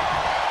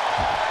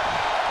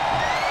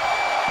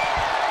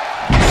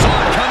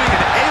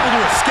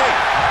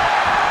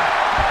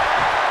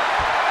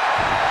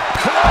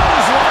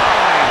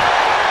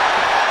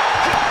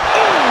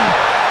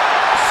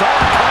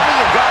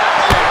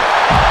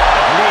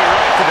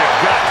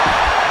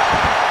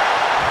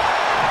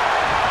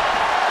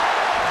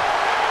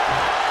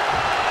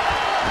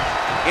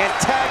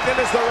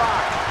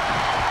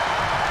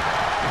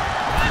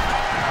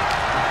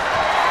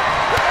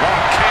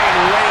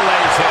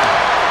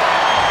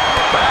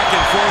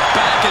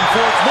 back and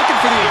forth, looking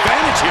for the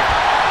advantage here.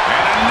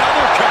 And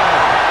another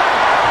counter.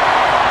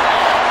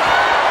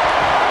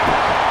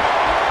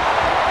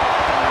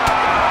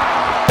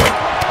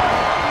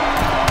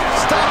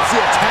 Stops the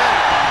attack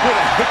with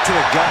a hit to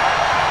the gut.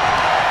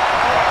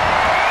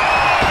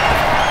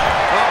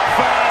 Up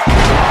fast.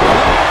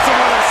 Lots of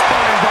a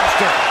spine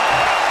buster.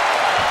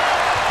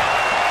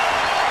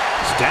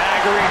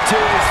 Staggering to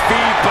his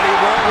feet, but he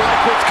won't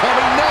like what's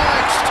coming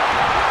next.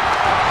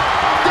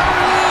 There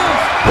it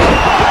is.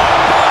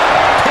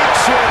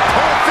 Picture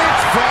perfect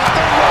from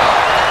The Rock.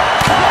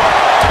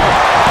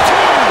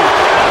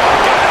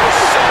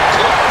 So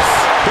close.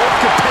 Both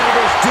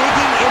competitors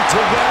digging into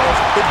wells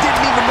they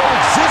didn't even know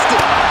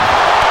existed.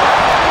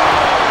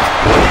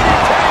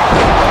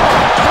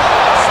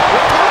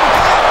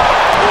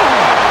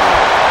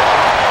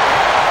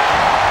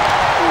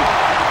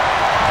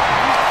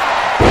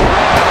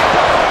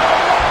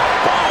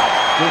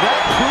 Will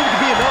that prove to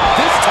be enough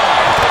this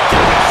time?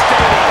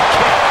 Devastating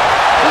kick.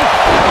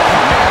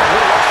 Man, a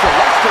little extra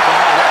luster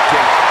behind that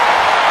kick.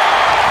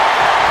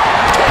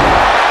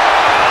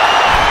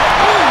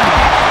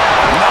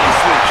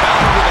 Nicely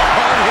countered with a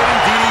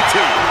hard-hitting DDT.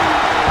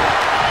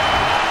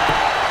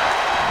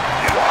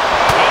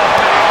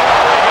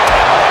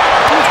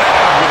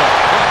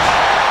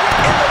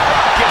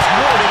 Gets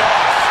warded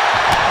off.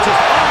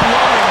 Just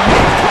unloading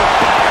knees to the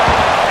body.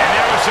 And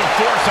there was some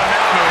force on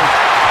that move.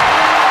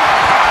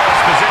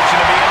 Powerless position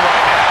to be in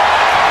right now.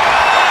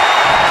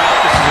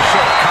 This is a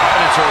show of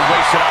confidence or a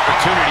wasted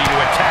opportunity to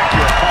attack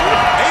your opponent.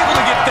 Able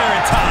to get there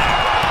in time.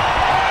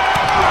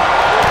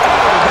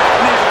 That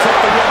knee took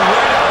the wind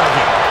right out of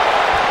him.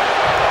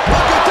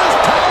 Look at this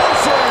power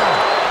slam.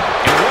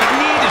 And what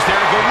need is there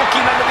to go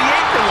looking under the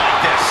apron like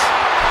this?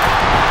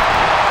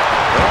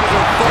 Those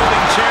are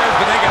folding chairs,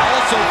 but they can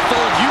also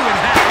fold you in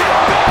half.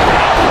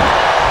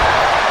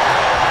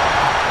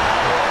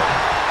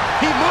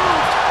 He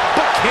moved,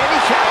 but can he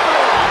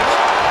capitalize?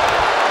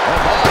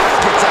 OMOS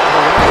gets out of the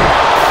way.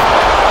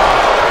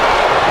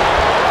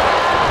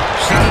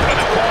 Set up in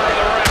the corner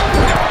of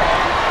the ring.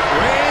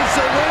 Reigns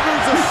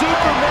delivers a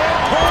Superman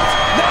punch.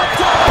 Not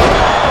done.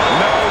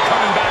 No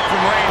coming back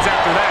from Reigns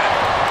after that.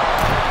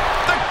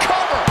 The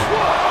cover.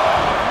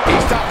 He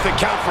stops the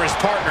count for his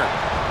partner.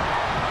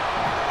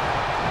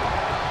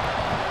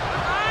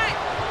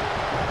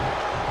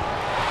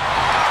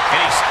 And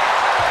he's...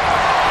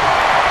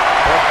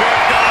 The big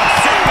dog,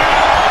 Cena.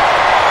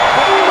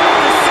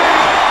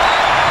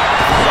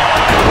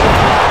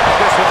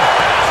 This one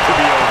has to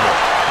be over.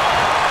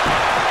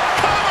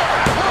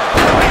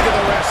 Right to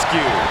the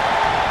rescue.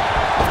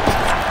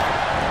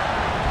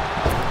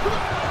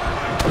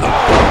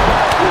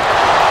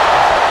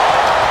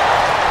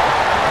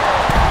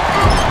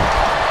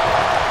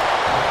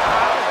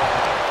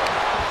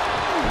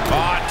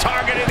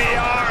 Targeted the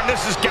arm.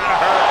 This has got to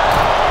hurt.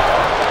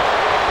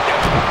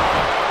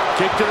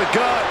 Kick to the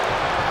gut.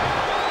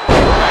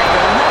 Right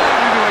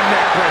into a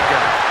neck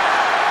breaker.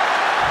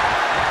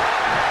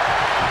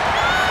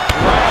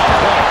 Right on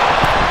point.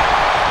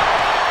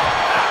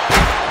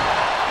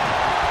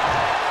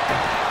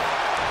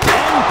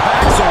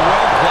 Unpacks a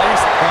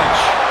well-placed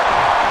punch.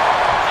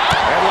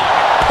 Headlock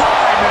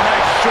applied and a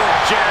nice short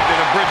jab to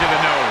the bridge of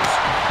the nose.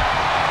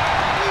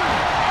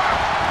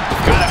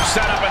 Got him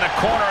set up in the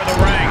corner of the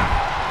ring.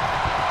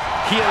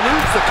 He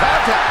eludes the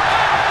contact.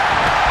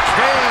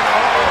 Kane,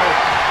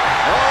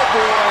 oh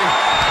boy.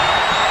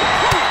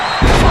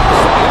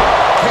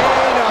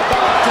 Kane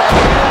about to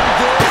end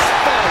this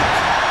fight.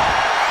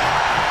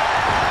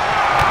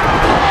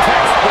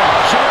 Textbook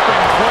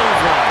jumping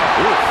clothesline.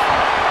 Oof.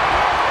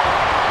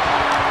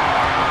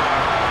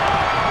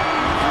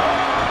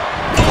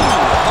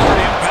 Hard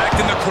impact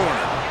in the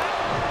corner.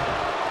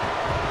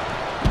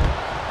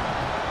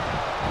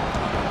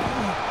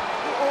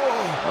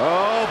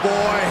 Oh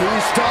boy,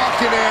 he's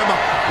stalking him.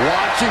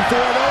 Watching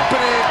for an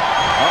opening.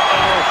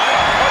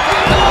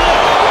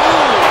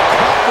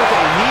 Caught with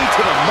a knee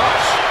to the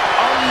mush.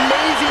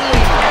 Amazingly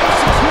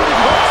executed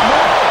once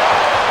more.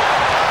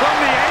 From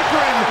the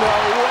apron. No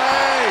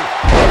way.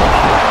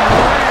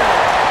 Unreal.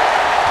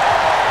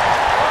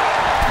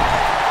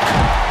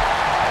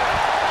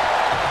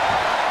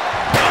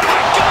 Oh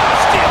my God,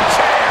 steel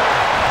chair.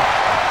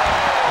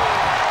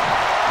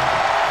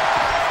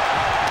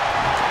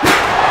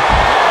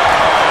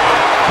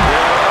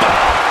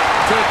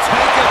 To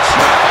take a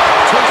trip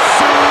to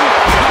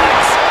suplex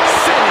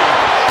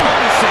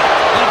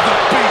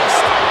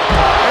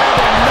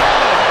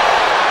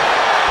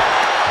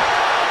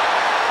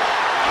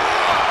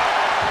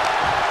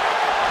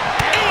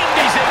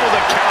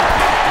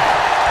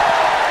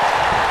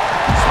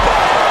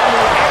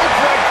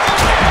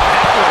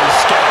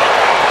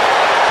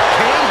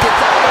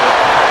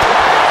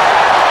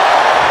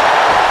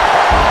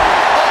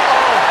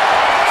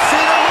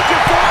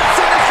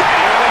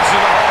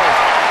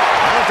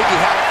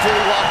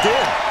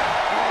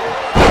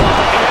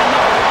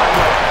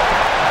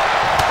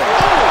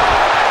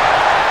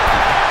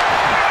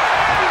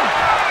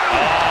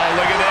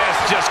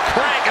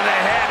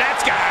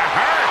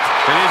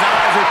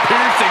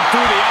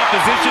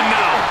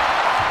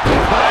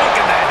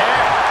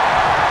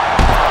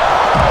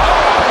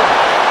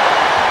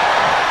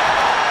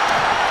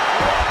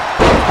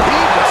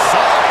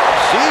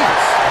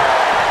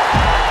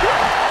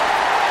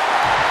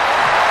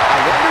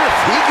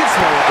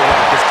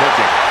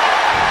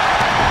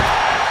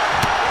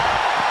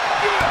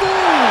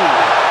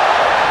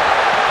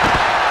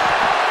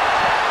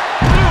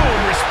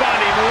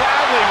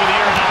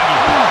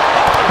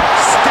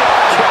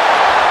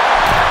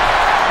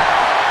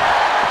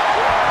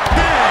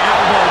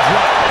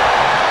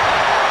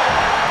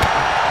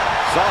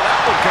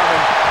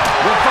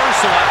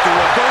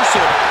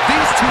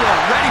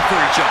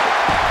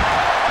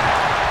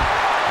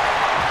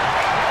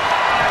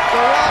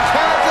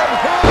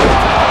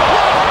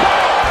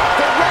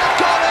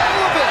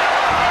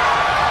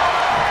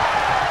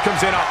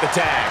comes in off the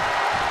tag.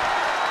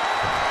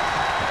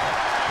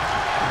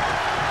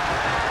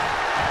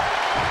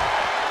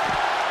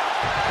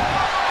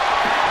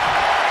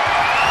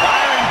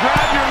 Byron,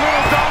 grab your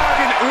little dog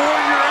and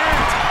warrior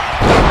ant.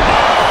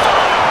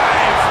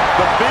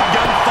 The big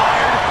gun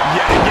fired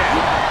yet again.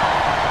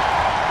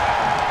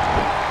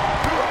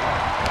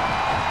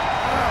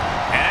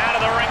 And out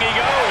of the ring he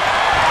goes.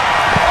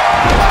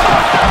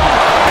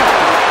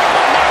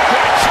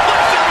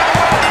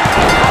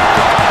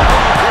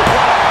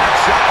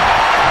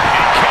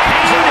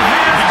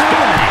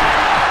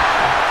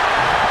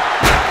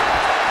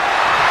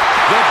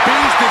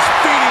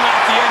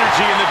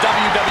 In the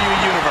WWE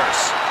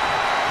Universe.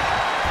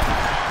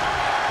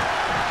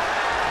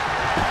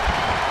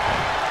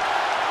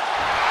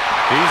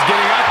 He's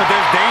getting up, but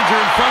there's danger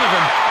in front of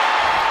him.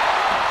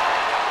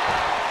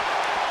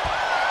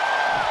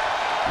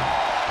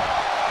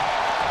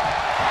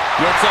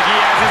 Looks like he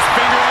has his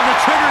finger on the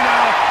trigger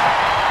now.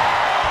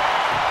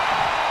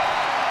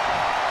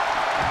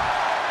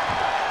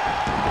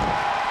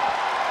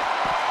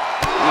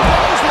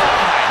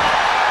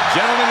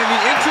 Gentlemen, in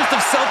the interest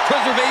of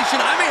self-preservation,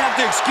 I may have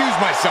to excuse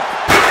myself.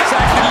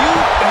 Saxton, you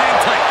hang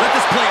tight. Let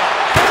this play out.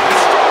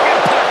 Strong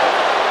impact.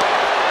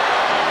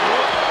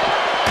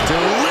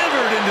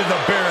 Delivered into the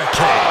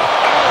barricade.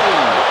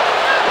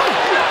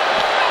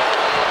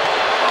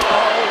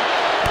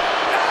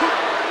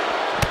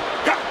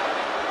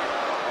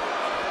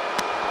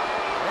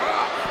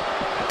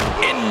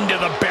 Into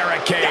the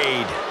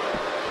barricade.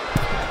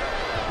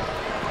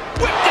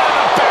 Whip down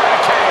the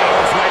barricade.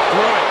 Goes right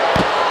through it.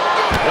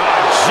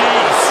 Oh,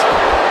 jeez.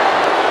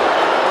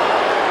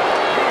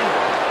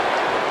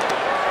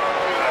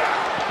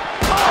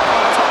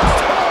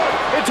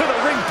 Into the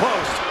ring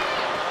post.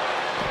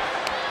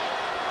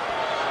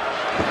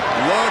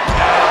 Look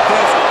at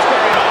this.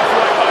 Carried off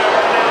right by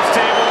our announce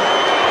table.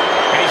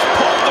 And he's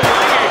pulled the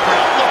ring apron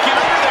up, looking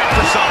under there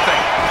for something.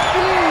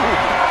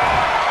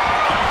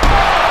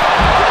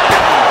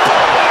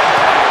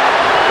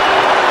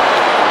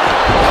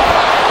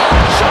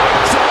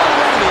 Shots all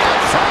over the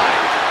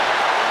outside.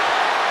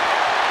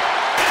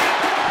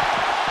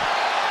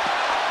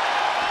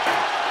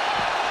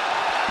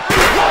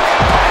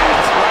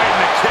 Right in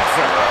the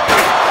kisser.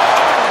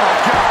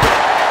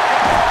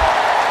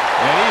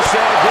 And he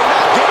said, "You're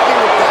not getting me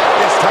with that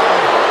this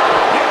time."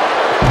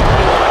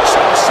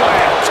 Choke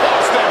slam.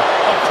 Toss them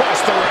across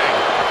the ring.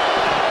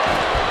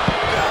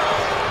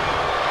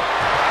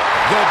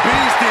 The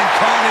Beast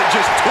incarnate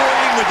just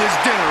toying with his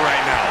dinner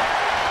right now.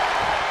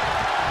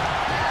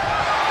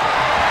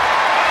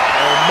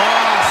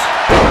 OMOS.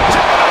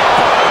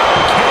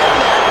 Can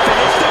that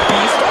finish the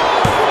Beast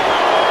off?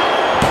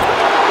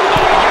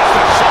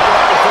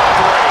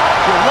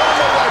 You want to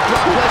know why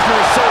Brock Lesnar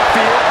is so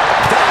feared?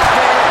 That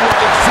man will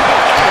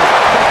exhibit A.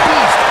 The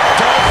Beast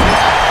does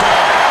not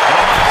die.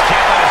 OMOS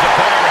can't let his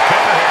opponent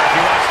recover here if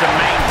he wants to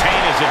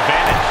maintain his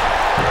advantage.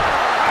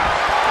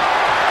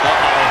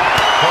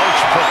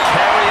 Perched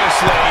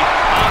precariously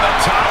on the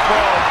top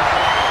rope.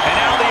 And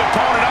now the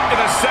opponent up to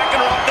the second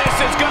rope. This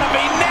is going to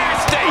be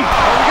nasty.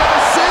 Are we going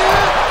to see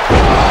it?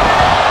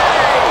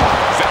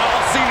 Is that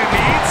all Cena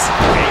needs?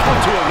 Able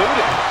to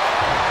elude it.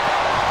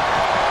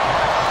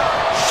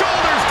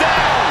 Shoulders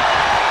down.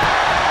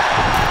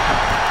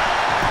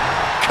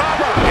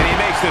 Cover. And he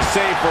makes the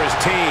save for his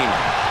team.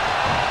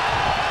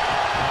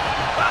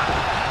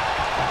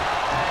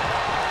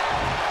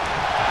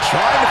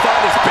 Trying to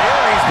find his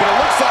bearings, but it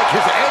looks like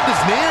his end is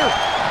near.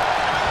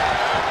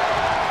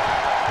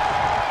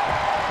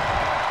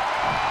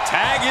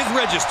 Tag is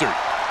registered.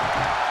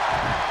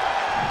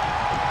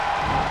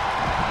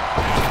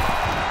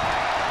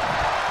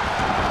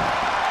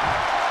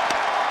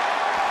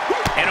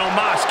 And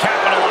OMOS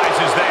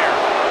capitalizes there.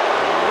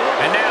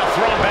 And now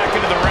thrown back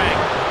into the ring.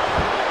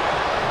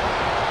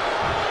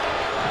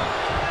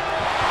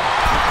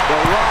 The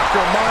Rock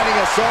reminding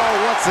us all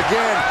once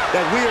again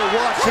that we are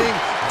watching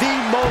the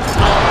most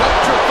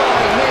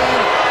electrifying man.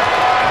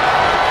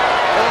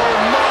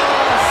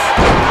 OMOS.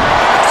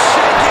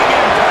 Shaking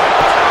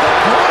impact.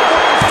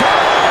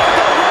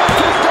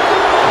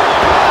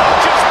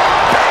 Just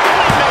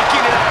barely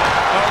making it out.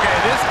 Okay,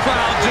 this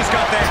crowd just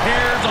got the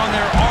hairs on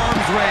their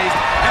arms raised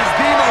as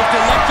the most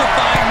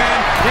electrifying man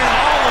in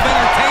all of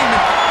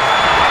entertainment.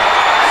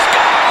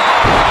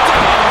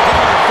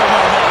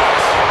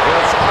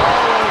 It's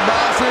all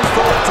OMOS's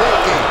for the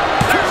taking.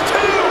 There's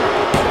two.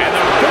 And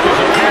the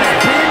Rock is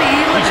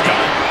eliminated. He's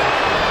done.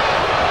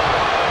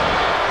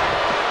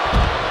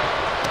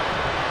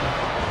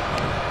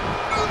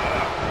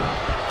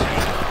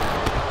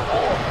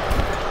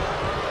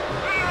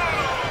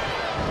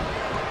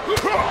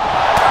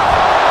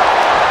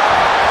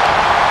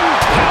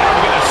 Counter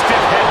with a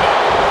stiff headbutt.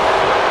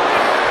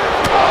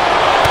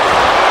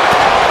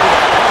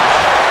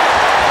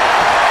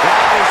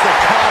 That is the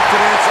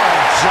confidence of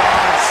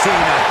John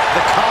Cena.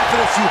 The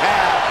confidence you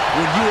have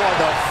when you are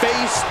the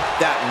face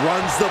that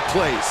runs the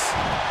place.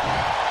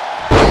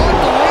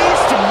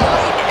 Unleashed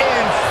might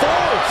and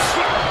force.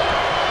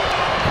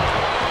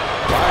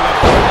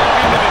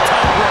 Into the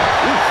top rope.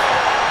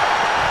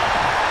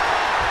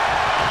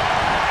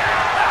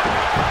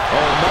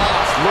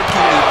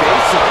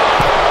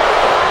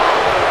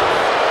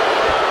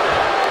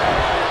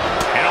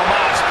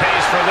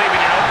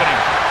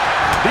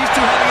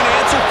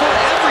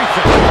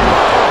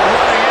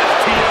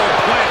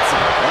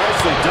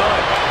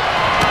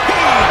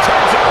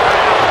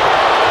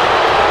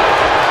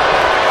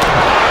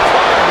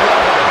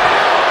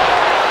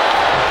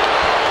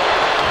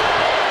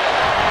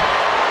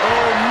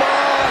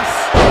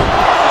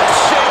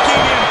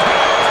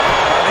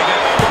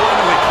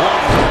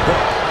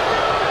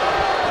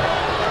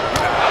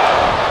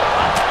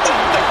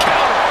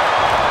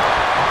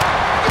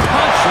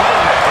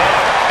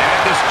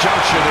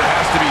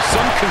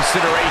 some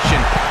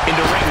consideration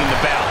into ringing the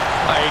bell.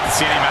 I hate to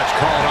see any match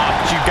called off,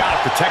 but you got to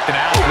protect an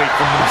athlete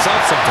from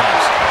themselves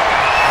sometimes.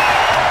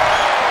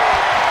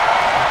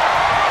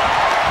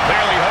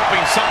 Clearly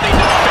hoping something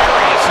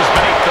nefarious is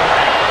beneath the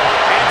ring.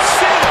 And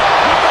Cena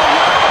with the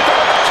left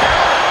counter.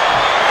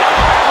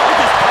 Look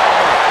at this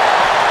power.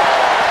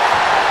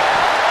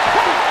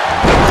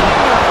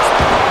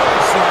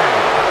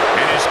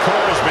 And his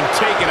core has been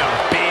taking a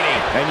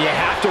beating. And you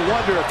have to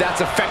wonder if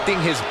that's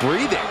affecting his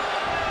breathing.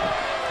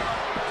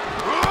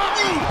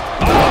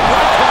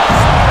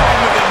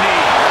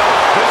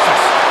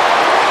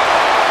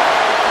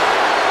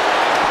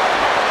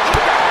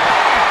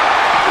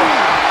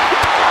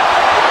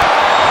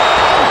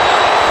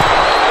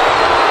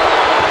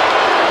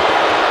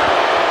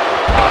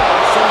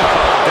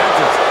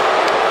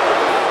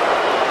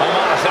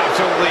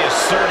 Absolutely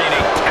asserting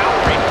a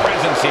towering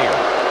presence here.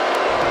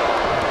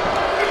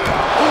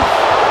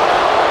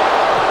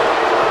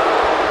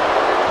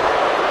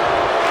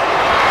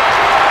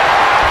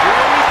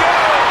 Here we go.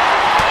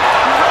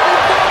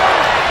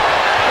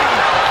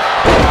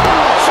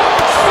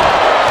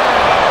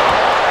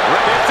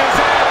 Ready? This is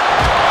it.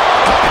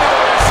 Coming to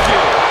the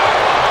rescue.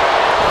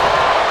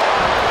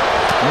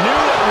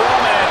 Knew what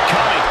Roman had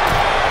coming.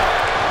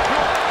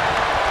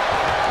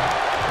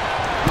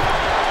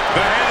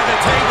 The head of the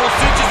table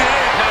cinches it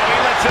in. No, he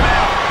lets him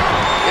out.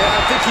 Yeah,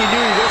 I think he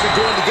knew he wasn't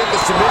going to get the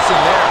submission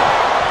there.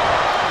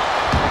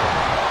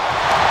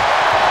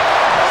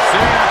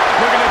 Cena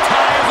looking to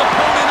tie his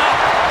opponent up.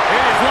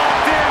 It is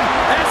locked in.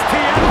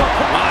 STF.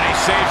 He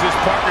saves his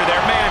partner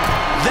there. Man,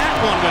 that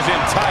one was in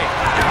tight.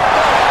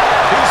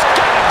 He's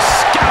got him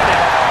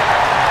scouted.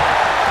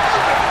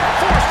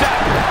 Forced out.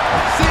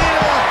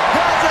 Cena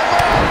has him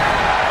up.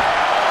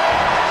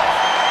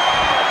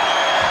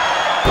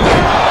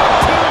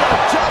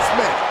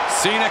 Adjustment.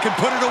 Cena can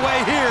put it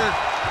away here.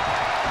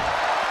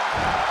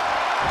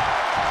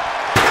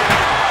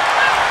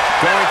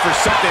 Going for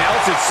something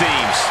else, it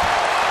seems.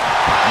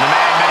 And the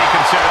man many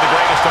consider the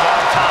greatest of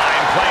all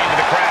time playing to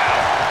the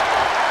crowd.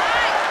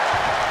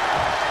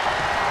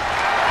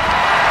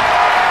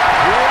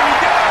 Here we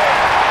go.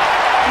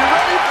 You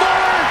ready for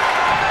it?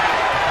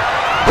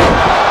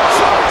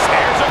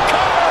 Here's a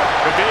cover.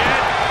 Could be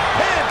it.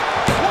 Pin.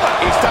 One.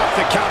 He stops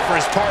the count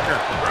for his partner.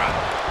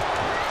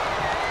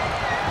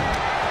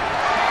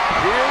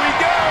 Here we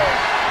go.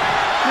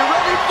 You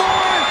ready for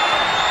it?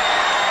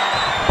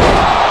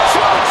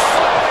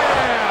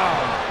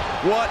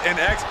 What an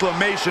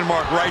exclamation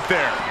mark right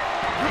there.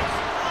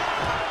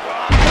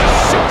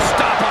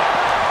 Showstopper.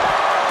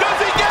 Does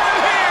he get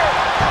him here?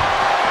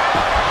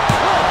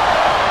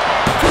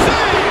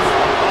 Save.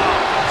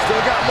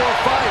 Still got more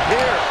fight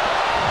here.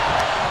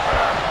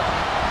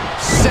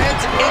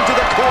 Sent into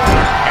the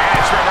corner. And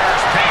it's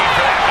reverse pain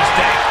for that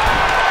mistake.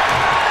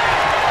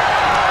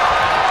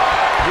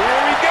 Here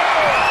we go.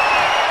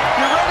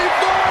 You ready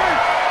for it?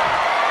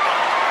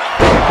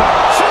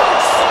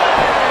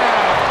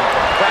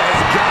 That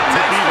has got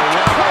to be the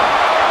one.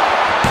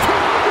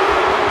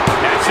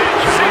 That's it.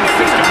 Cena's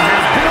system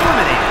has been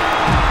eliminated.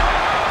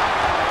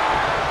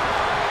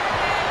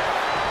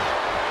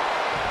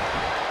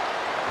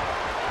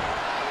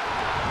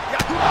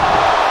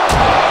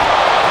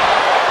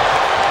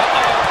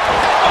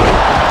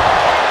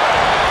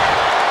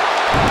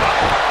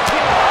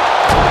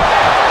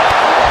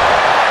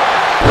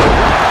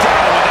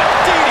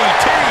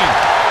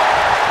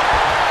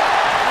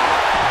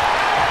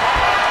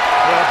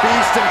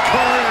 Beast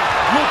incarnate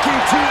looking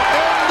to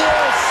end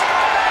this.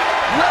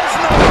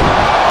 Lesnar.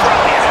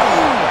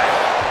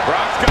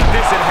 Brock's got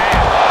this in hand.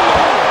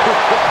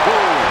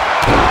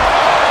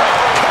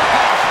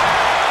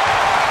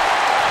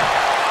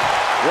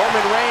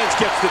 Roman Reigns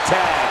gets the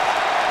tag.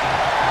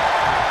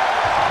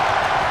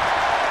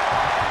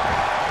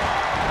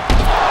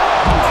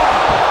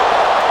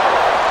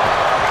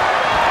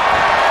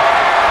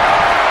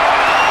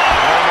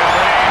 Roman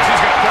Reigns,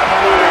 he's going to put him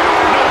away.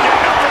 No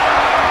getting up.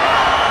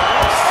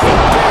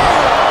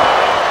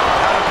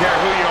 I don't care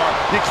who you are.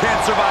 You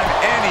can't survive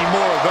any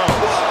more of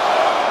those.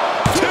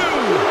 Two.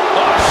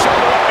 Oh,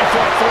 shoulder up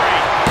before three.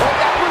 Oh,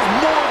 that was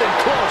more than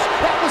close.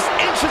 That was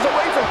inches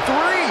away from 3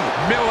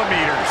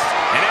 Millimeters.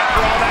 And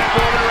after all that,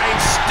 Roman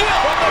Reigns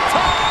still on the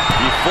top.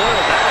 He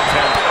foiled that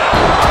attempt.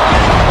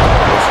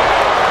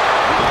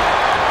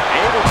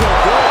 Able to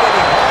avoid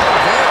any harm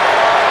there.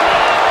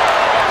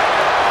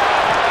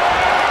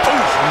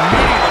 Oof,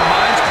 meeting the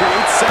minds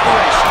creates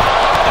separation.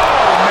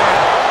 Oh, man.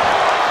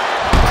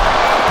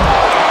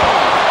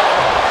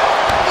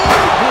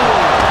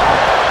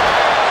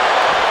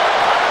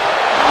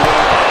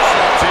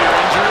 To your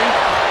injury.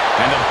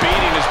 And the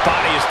beating his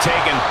body has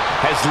taken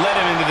has led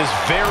him into this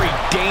very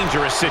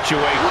dangerous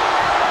situation.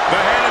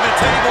 The head of the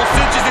table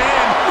cinches it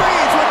in.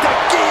 Reigns with the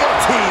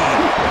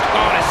guillotine.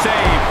 On a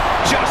save,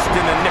 just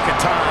in the nick of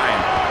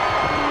time.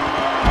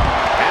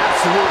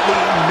 Absolutely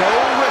no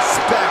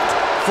respect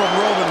from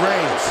Roman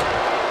Reigns.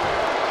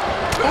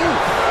 Ooh,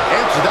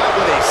 answer that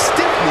with a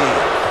stiff knee.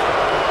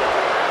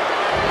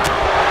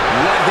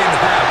 Let him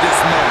have this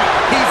moment.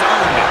 He's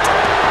earned it.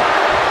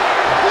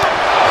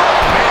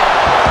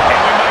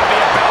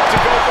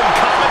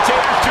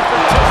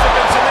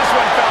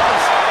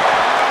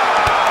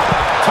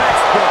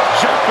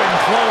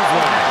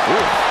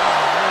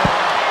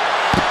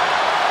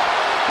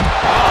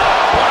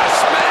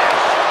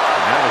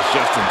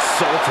 just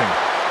insulting.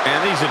 And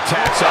these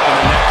attacks up in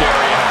the neck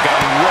area have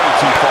gotten way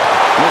too far.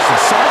 Listen,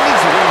 someone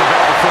needs to ring the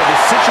bell before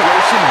this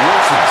situation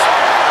worsens.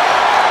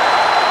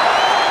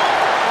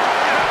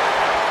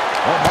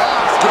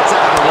 OMOS gets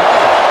out of the way.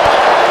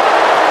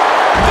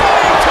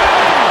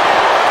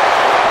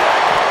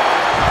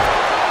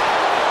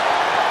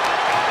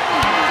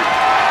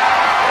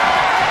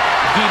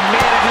 He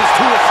manages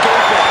to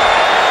escape it.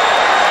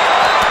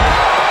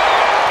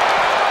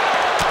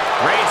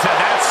 Reigns had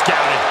that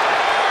scouted.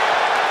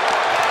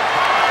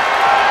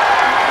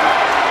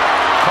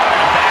 Caught in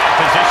a bad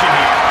position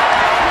here.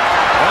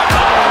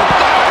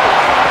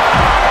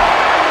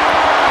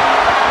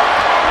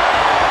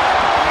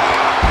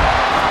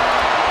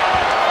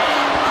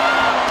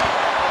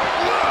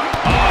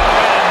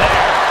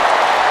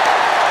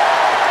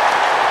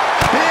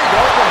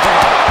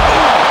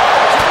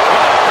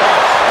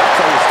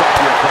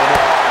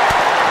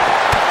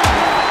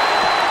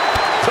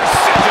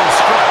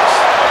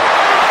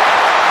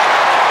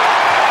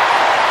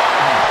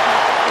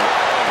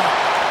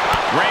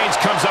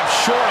 Comes up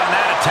short on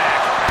that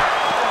attack.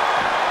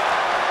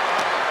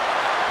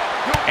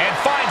 And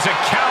finds a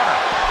counter.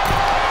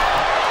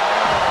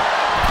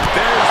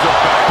 There's the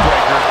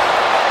backbreaker.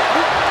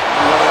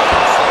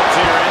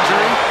 See your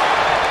injury?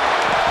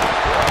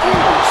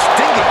 Ooh,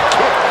 stinging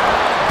kick.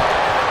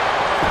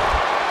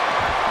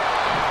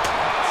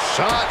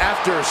 Shot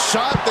after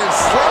shot, then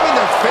slamming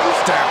their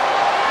face down.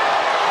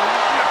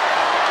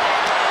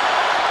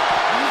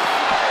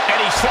 And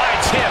he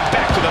slides him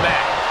back to the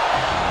mat.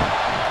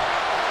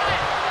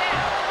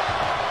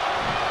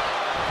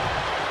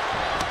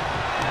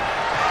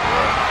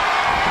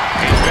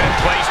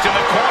 Placed in the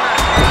corner.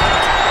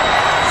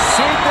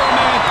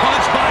 Superman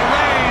punch by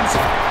Reigns.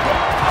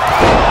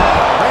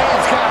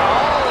 Reigns got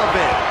all of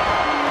it.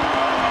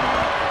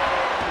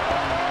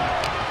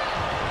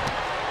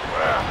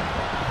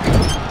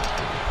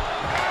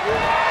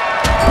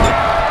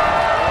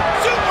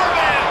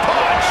 Superman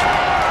punch.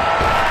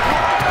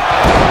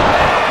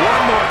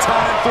 One more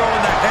time,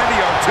 throwing the heavy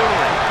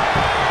artillery.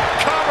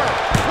 Cover.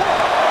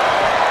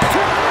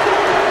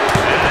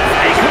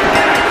 Has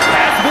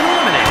been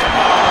eliminated.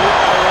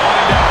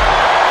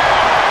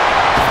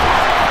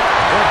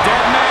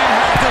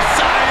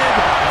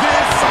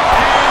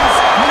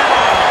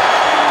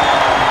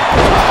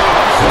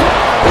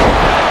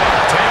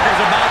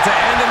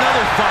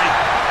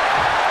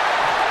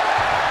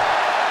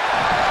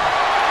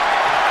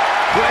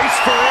 Brace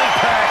for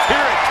impact.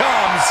 Here it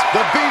comes.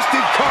 The Beast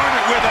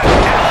Incarnate with a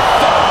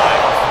F5.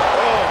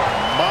 Oh,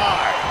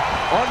 my.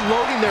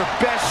 Unloading their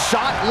best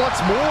shot once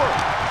more.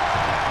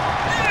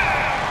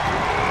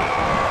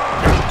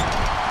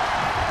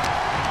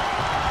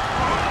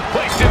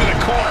 Placed into the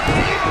corner.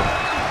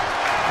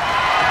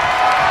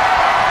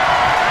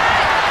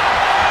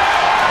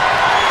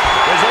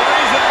 There's a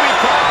reason we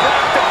call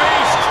Brock the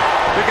Beast.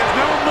 Because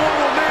no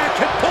mortal man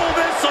can pull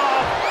this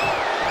off.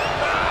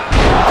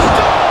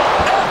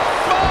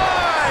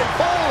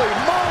 Holy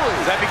moly!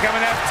 Does that become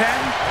an F10?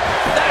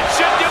 That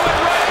should do it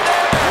right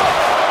there.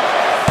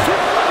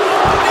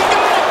 He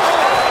got it.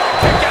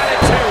 Kick out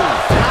at 2.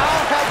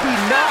 How have we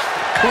not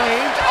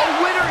claimed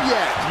a winner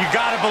yet? You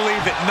gotta believe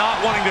that not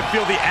wanting to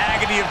feel the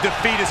agony of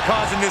defeat is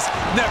causing this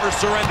never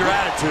surrender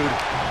attitude.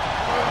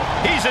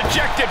 He's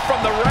ejected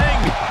from the ring.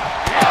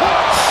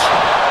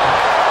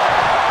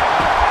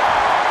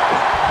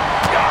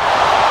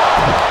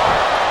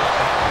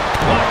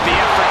 Blocked the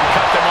effort and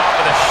cut them off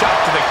with a shot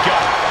to the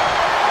gut.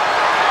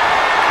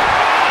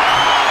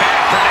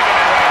 Bad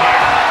predicament right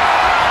here.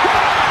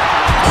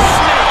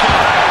 Snake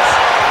eyes.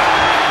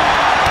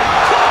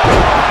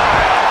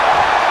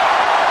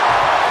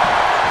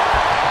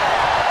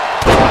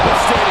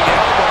 Devastating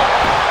elbow.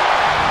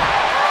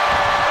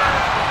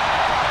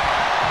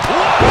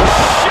 What a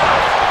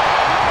shot.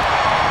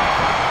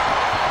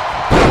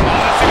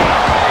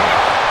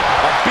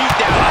 A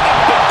beatdown on the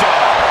big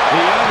dog.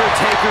 The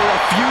Undertaker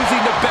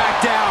refusing to back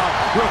down,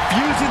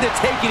 refusing to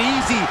take it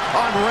easy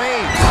on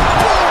Reigns.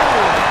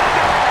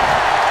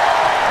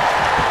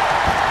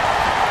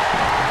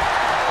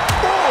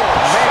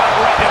 Shot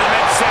right to the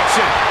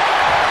midsection.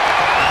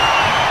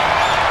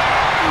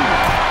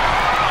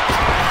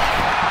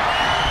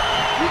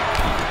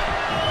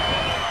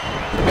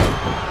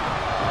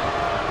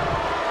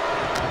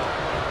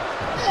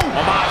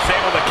 OMOS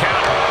able to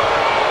counter.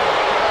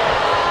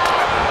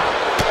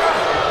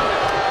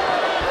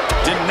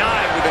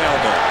 Denied with an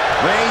elbow.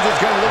 Reigns is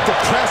going to look to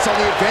press on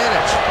the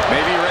advantage.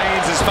 Maybe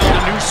Reigns has found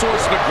a new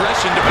source of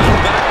aggression to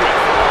battle back with.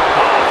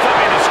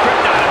 Flipping the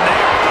script on him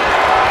there.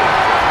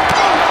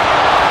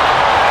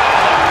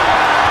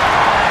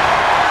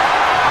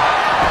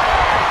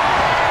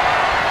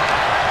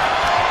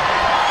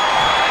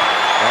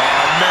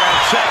 Oh, man,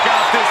 check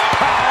out this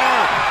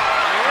power.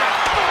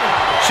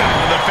 Shot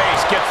to the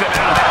face gets them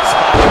out of that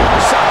spot.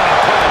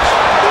 Solid punch.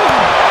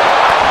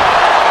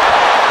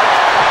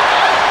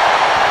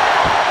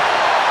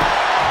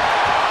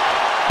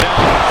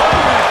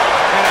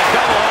 And a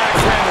double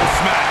axe handle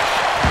smash.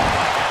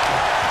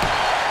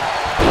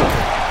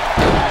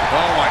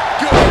 Oh, my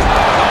goodness.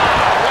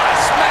 Oh, what a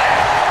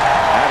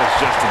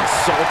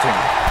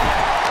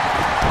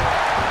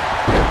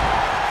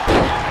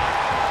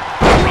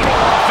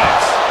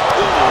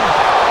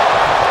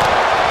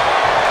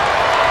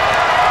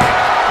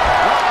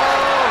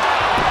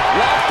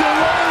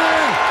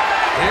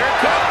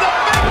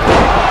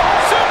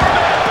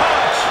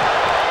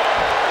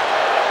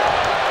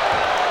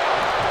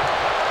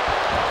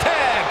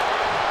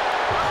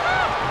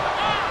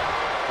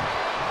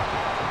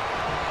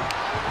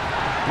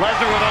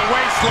Lesnar with a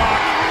waist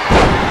lock.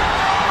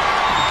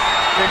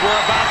 I think we're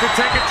about to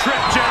take a trip,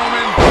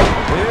 gentlemen.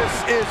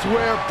 This is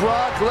where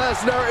Brock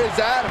Lesnar is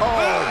at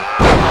home.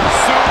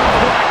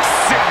 Suplex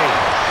City.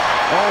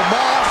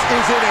 OMOS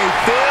is in a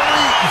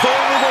very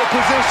vulnerable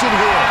position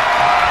here.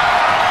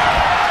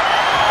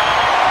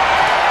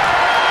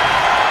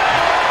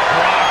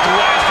 Brock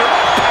Lesnar.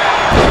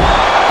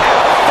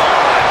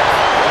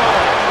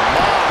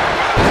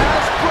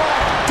 Has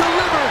Brock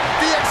delivered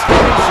the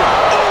exclamation?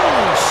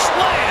 Ooh,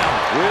 slam.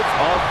 With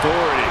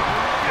authority.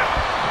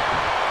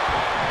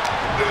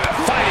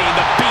 Fighting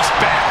the beast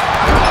back.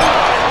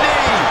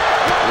 Knee.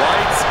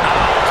 Lights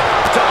out.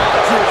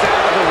 Dodges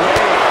out of the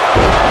way.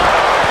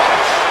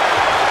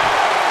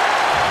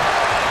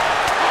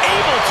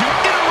 Able to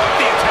interrupt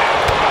the attack.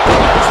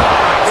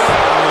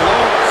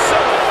 So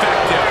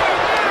effective.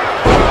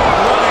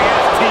 Running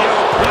FTO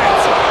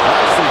plants.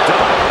 Nicely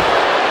done.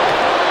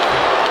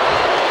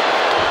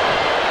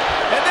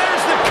 And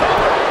there's the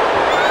cover.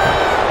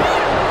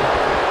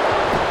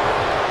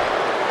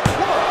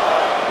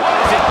 What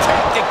does it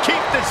take to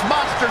keep this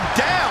monster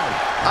down?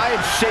 I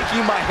am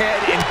shaking my head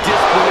in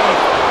disbelief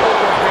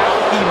over how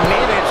he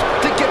managed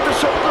to get the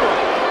shoulder up.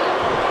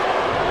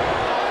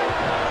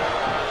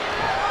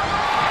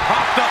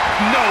 Popped up,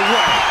 no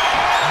way.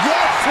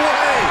 Yes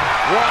way!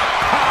 What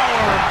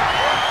power.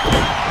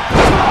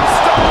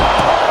 Stop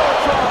power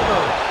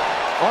driver.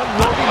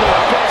 Unloading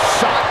their best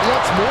shot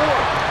once more.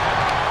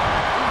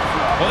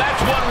 Well,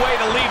 that's one way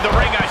to leave the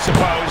ring, I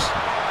suppose.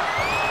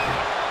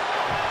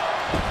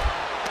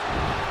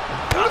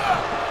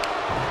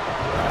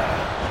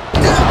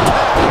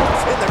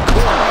 Impact in the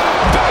corner.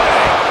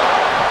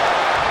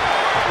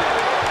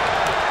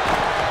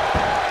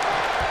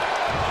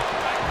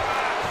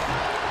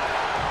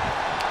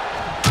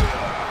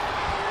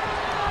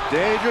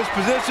 Dangerous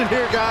position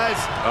here, guys.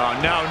 Oh,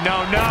 no,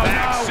 no, no,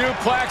 back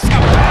suplex. A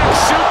back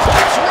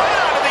suplex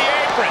right onto the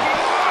apron.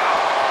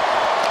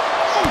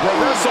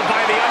 Reversal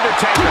by the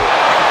Undertaker.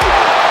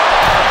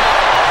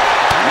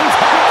 He's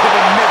hit to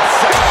the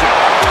midsection.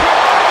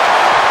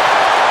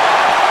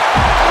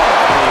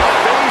 The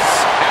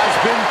face has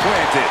been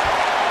planted.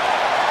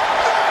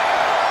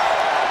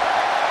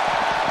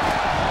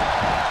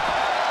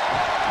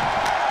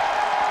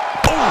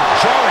 Oh,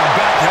 jarring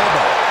back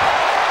elbow.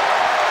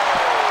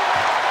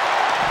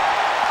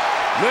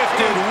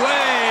 Lifted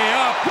way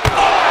up.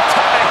 Oh,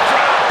 atomic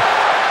drop.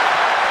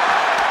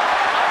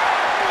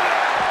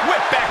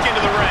 Whip back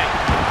into the ring.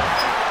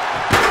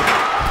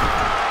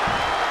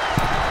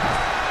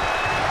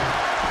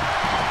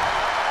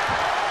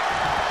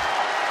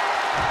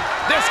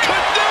 This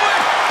could do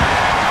it.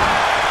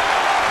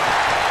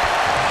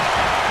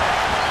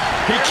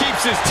 He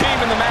keeps his team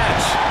in the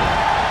match.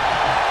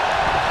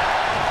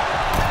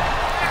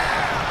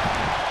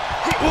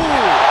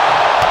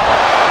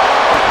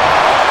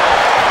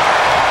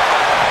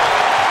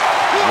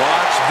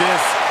 Watch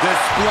this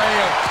display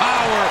of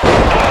power.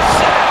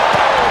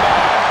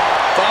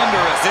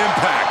 Thunderous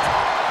impact.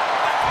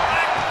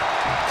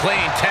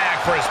 Clean tag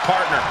for his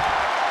partner.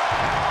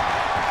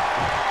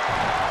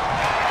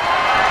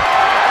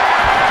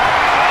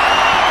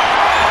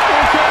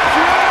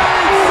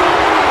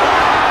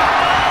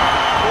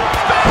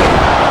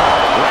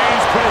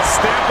 Reigns put a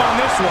stamp on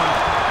this one.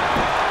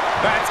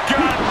 That's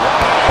good.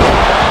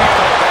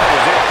 That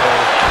was it,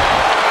 Cole.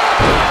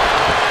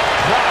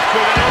 Brock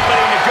with an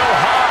opening to go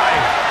high.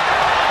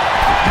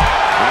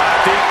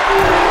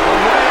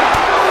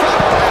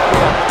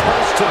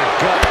 Punch to the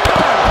gut.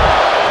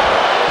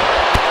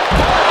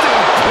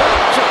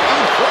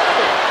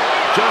 Incredible.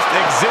 Just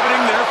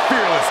exhibiting their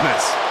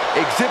fearlessness.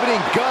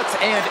 Exhibiting guts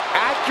and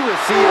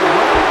accuracy as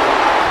well.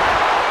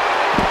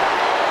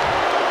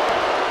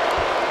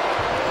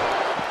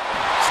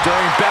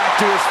 Staring back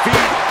to his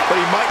feet, but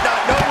he might not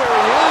know where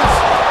he is.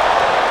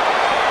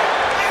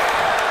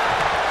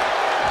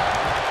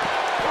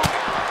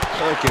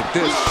 Look at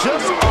this,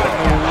 just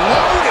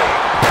unloading.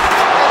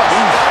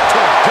 He's to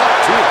the gut,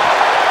 too.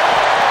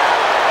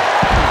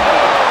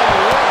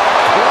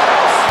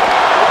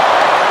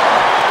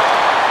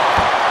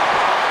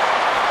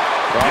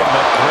 From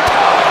the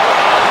ground.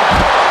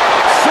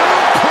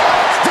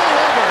 Suplex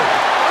delivered.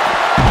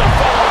 The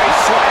following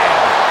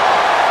slam.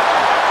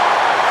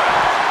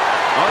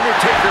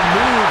 Undertaker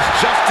moves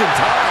just in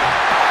time.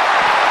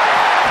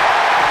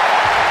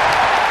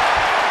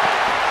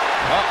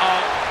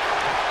 Uh-oh.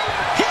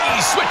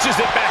 He switches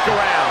it back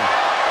around.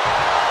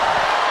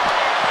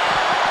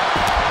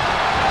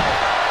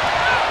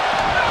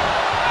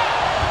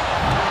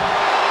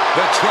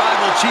 The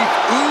Tribal Chief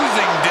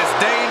oozing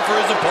disdain for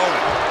his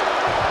opponent.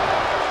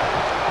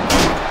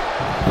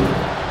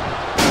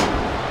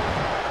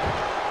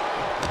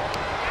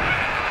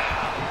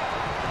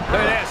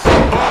 Look at this.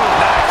 Boom,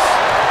 nice.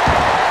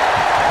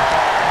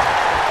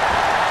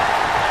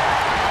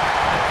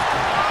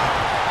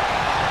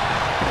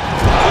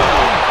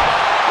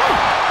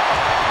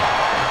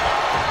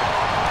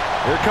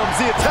 Here comes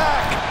the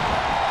attack.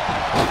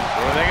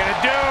 What are they going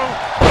to do?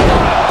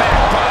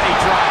 Back body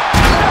drop.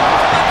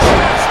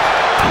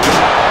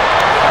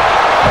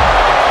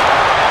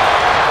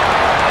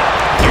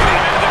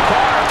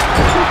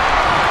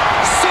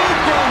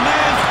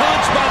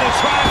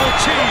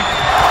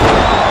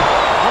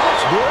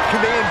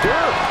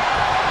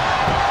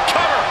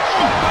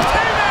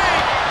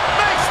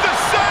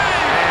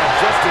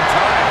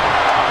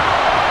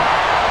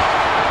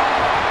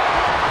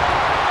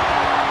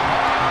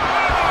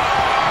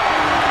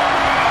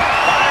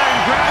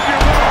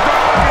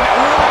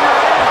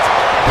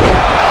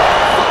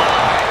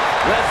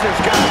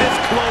 Lesnar's got this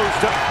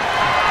closed up.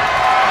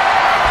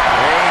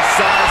 Reigns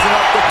sizing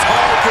up the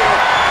target.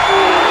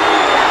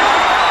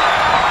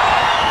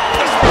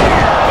 The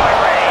spear by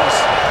Reigns.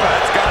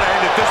 That's got to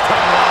end it this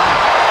time around.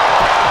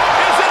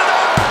 Is it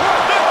enough?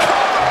 The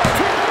cover.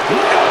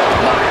 Oh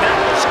my, that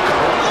was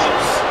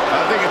close.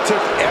 I think it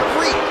took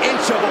every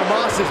inch of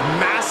OMOS's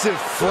massive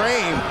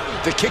frame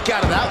to kick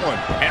out of that one.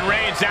 And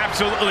Reigns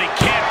absolutely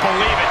can't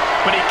believe it,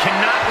 but he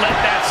cannot let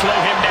that slow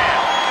him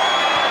down.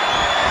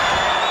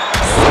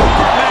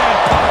 Superman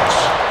punch.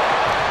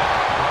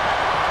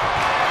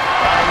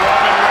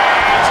 Roman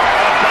Reigns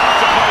about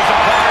to place a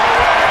part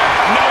away.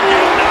 No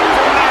getting up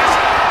from this.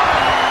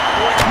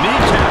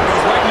 Kneecap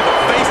goes right into the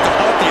face to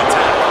halt the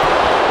attack.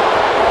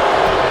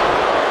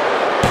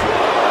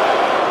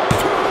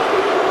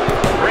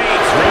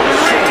 Reigns,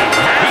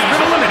 he's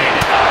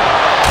eliminated.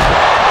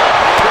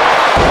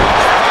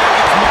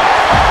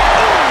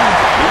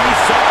 He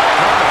saw it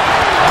coming.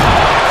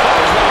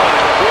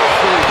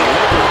 Forcefully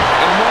delivered.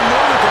 And one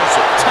more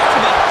reversal. Talk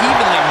about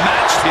evenly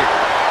matched here.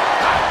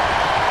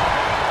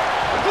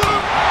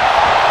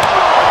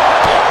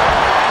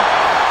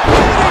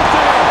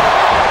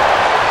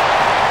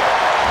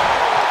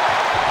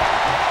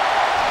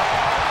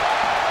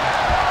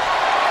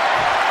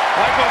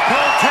 Michael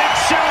Cole takes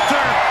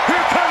shelter.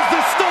 Here comes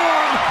the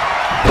storm.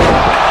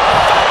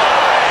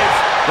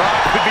 Brock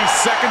could be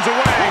seconds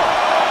away.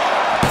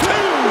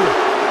 Two.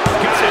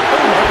 Got it.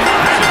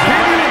 This is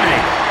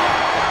eliminated.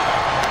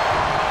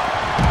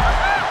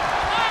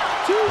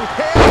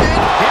 Two-handed.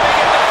 He may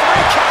get the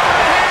 3 count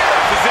right here.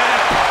 This is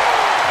it.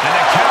 And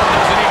the count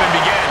doesn't even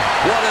begin.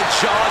 What a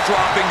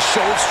jaw-dropping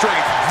show of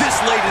strength this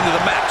late into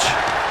the match.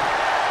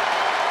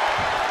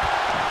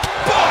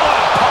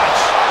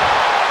 Punch.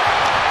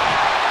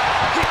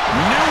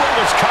 Knew it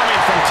was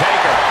coming from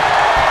Taker.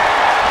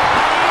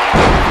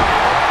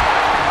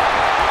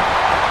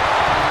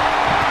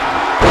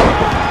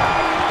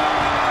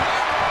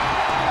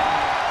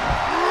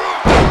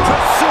 To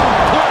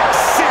suplex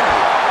Cena.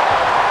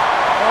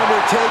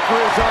 Undertaker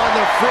is on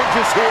the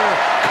fringes here.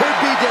 Could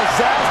be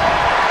disaster.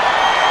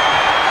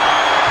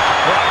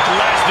 Brock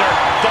Lesnar,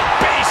 the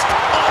beast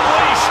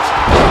unleashed.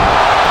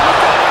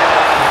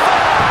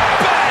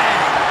 Bang!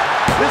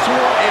 This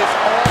one is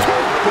all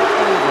but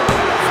over.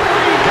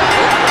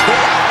 They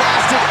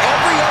outlasted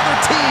every other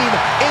team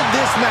in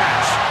this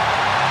match.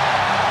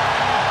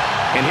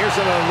 And here's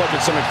another look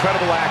at some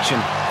incredible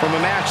action from a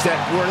match that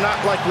we're not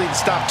likely to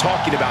stop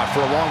talking about for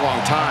a long,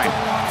 long time.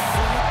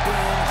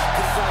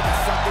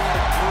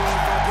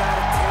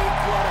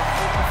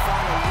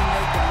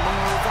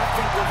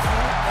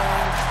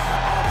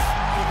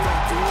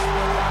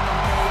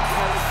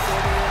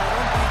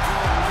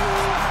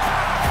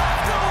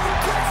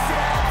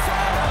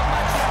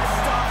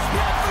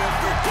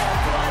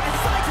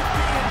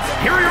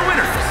 Here are your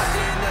winners.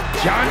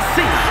 John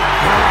Cena,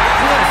 Brock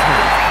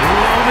Lesnar,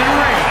 Roman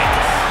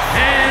Reigns,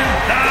 and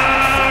The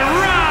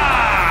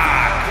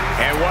Rock.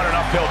 And what an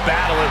uphill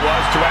battle it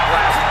was to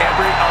outlast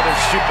every other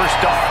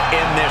superstar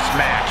in this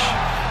match.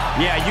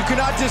 Yeah, you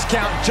cannot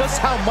discount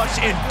just how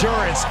much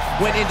endurance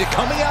went into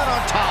coming out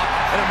on top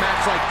in a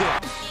match like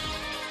this.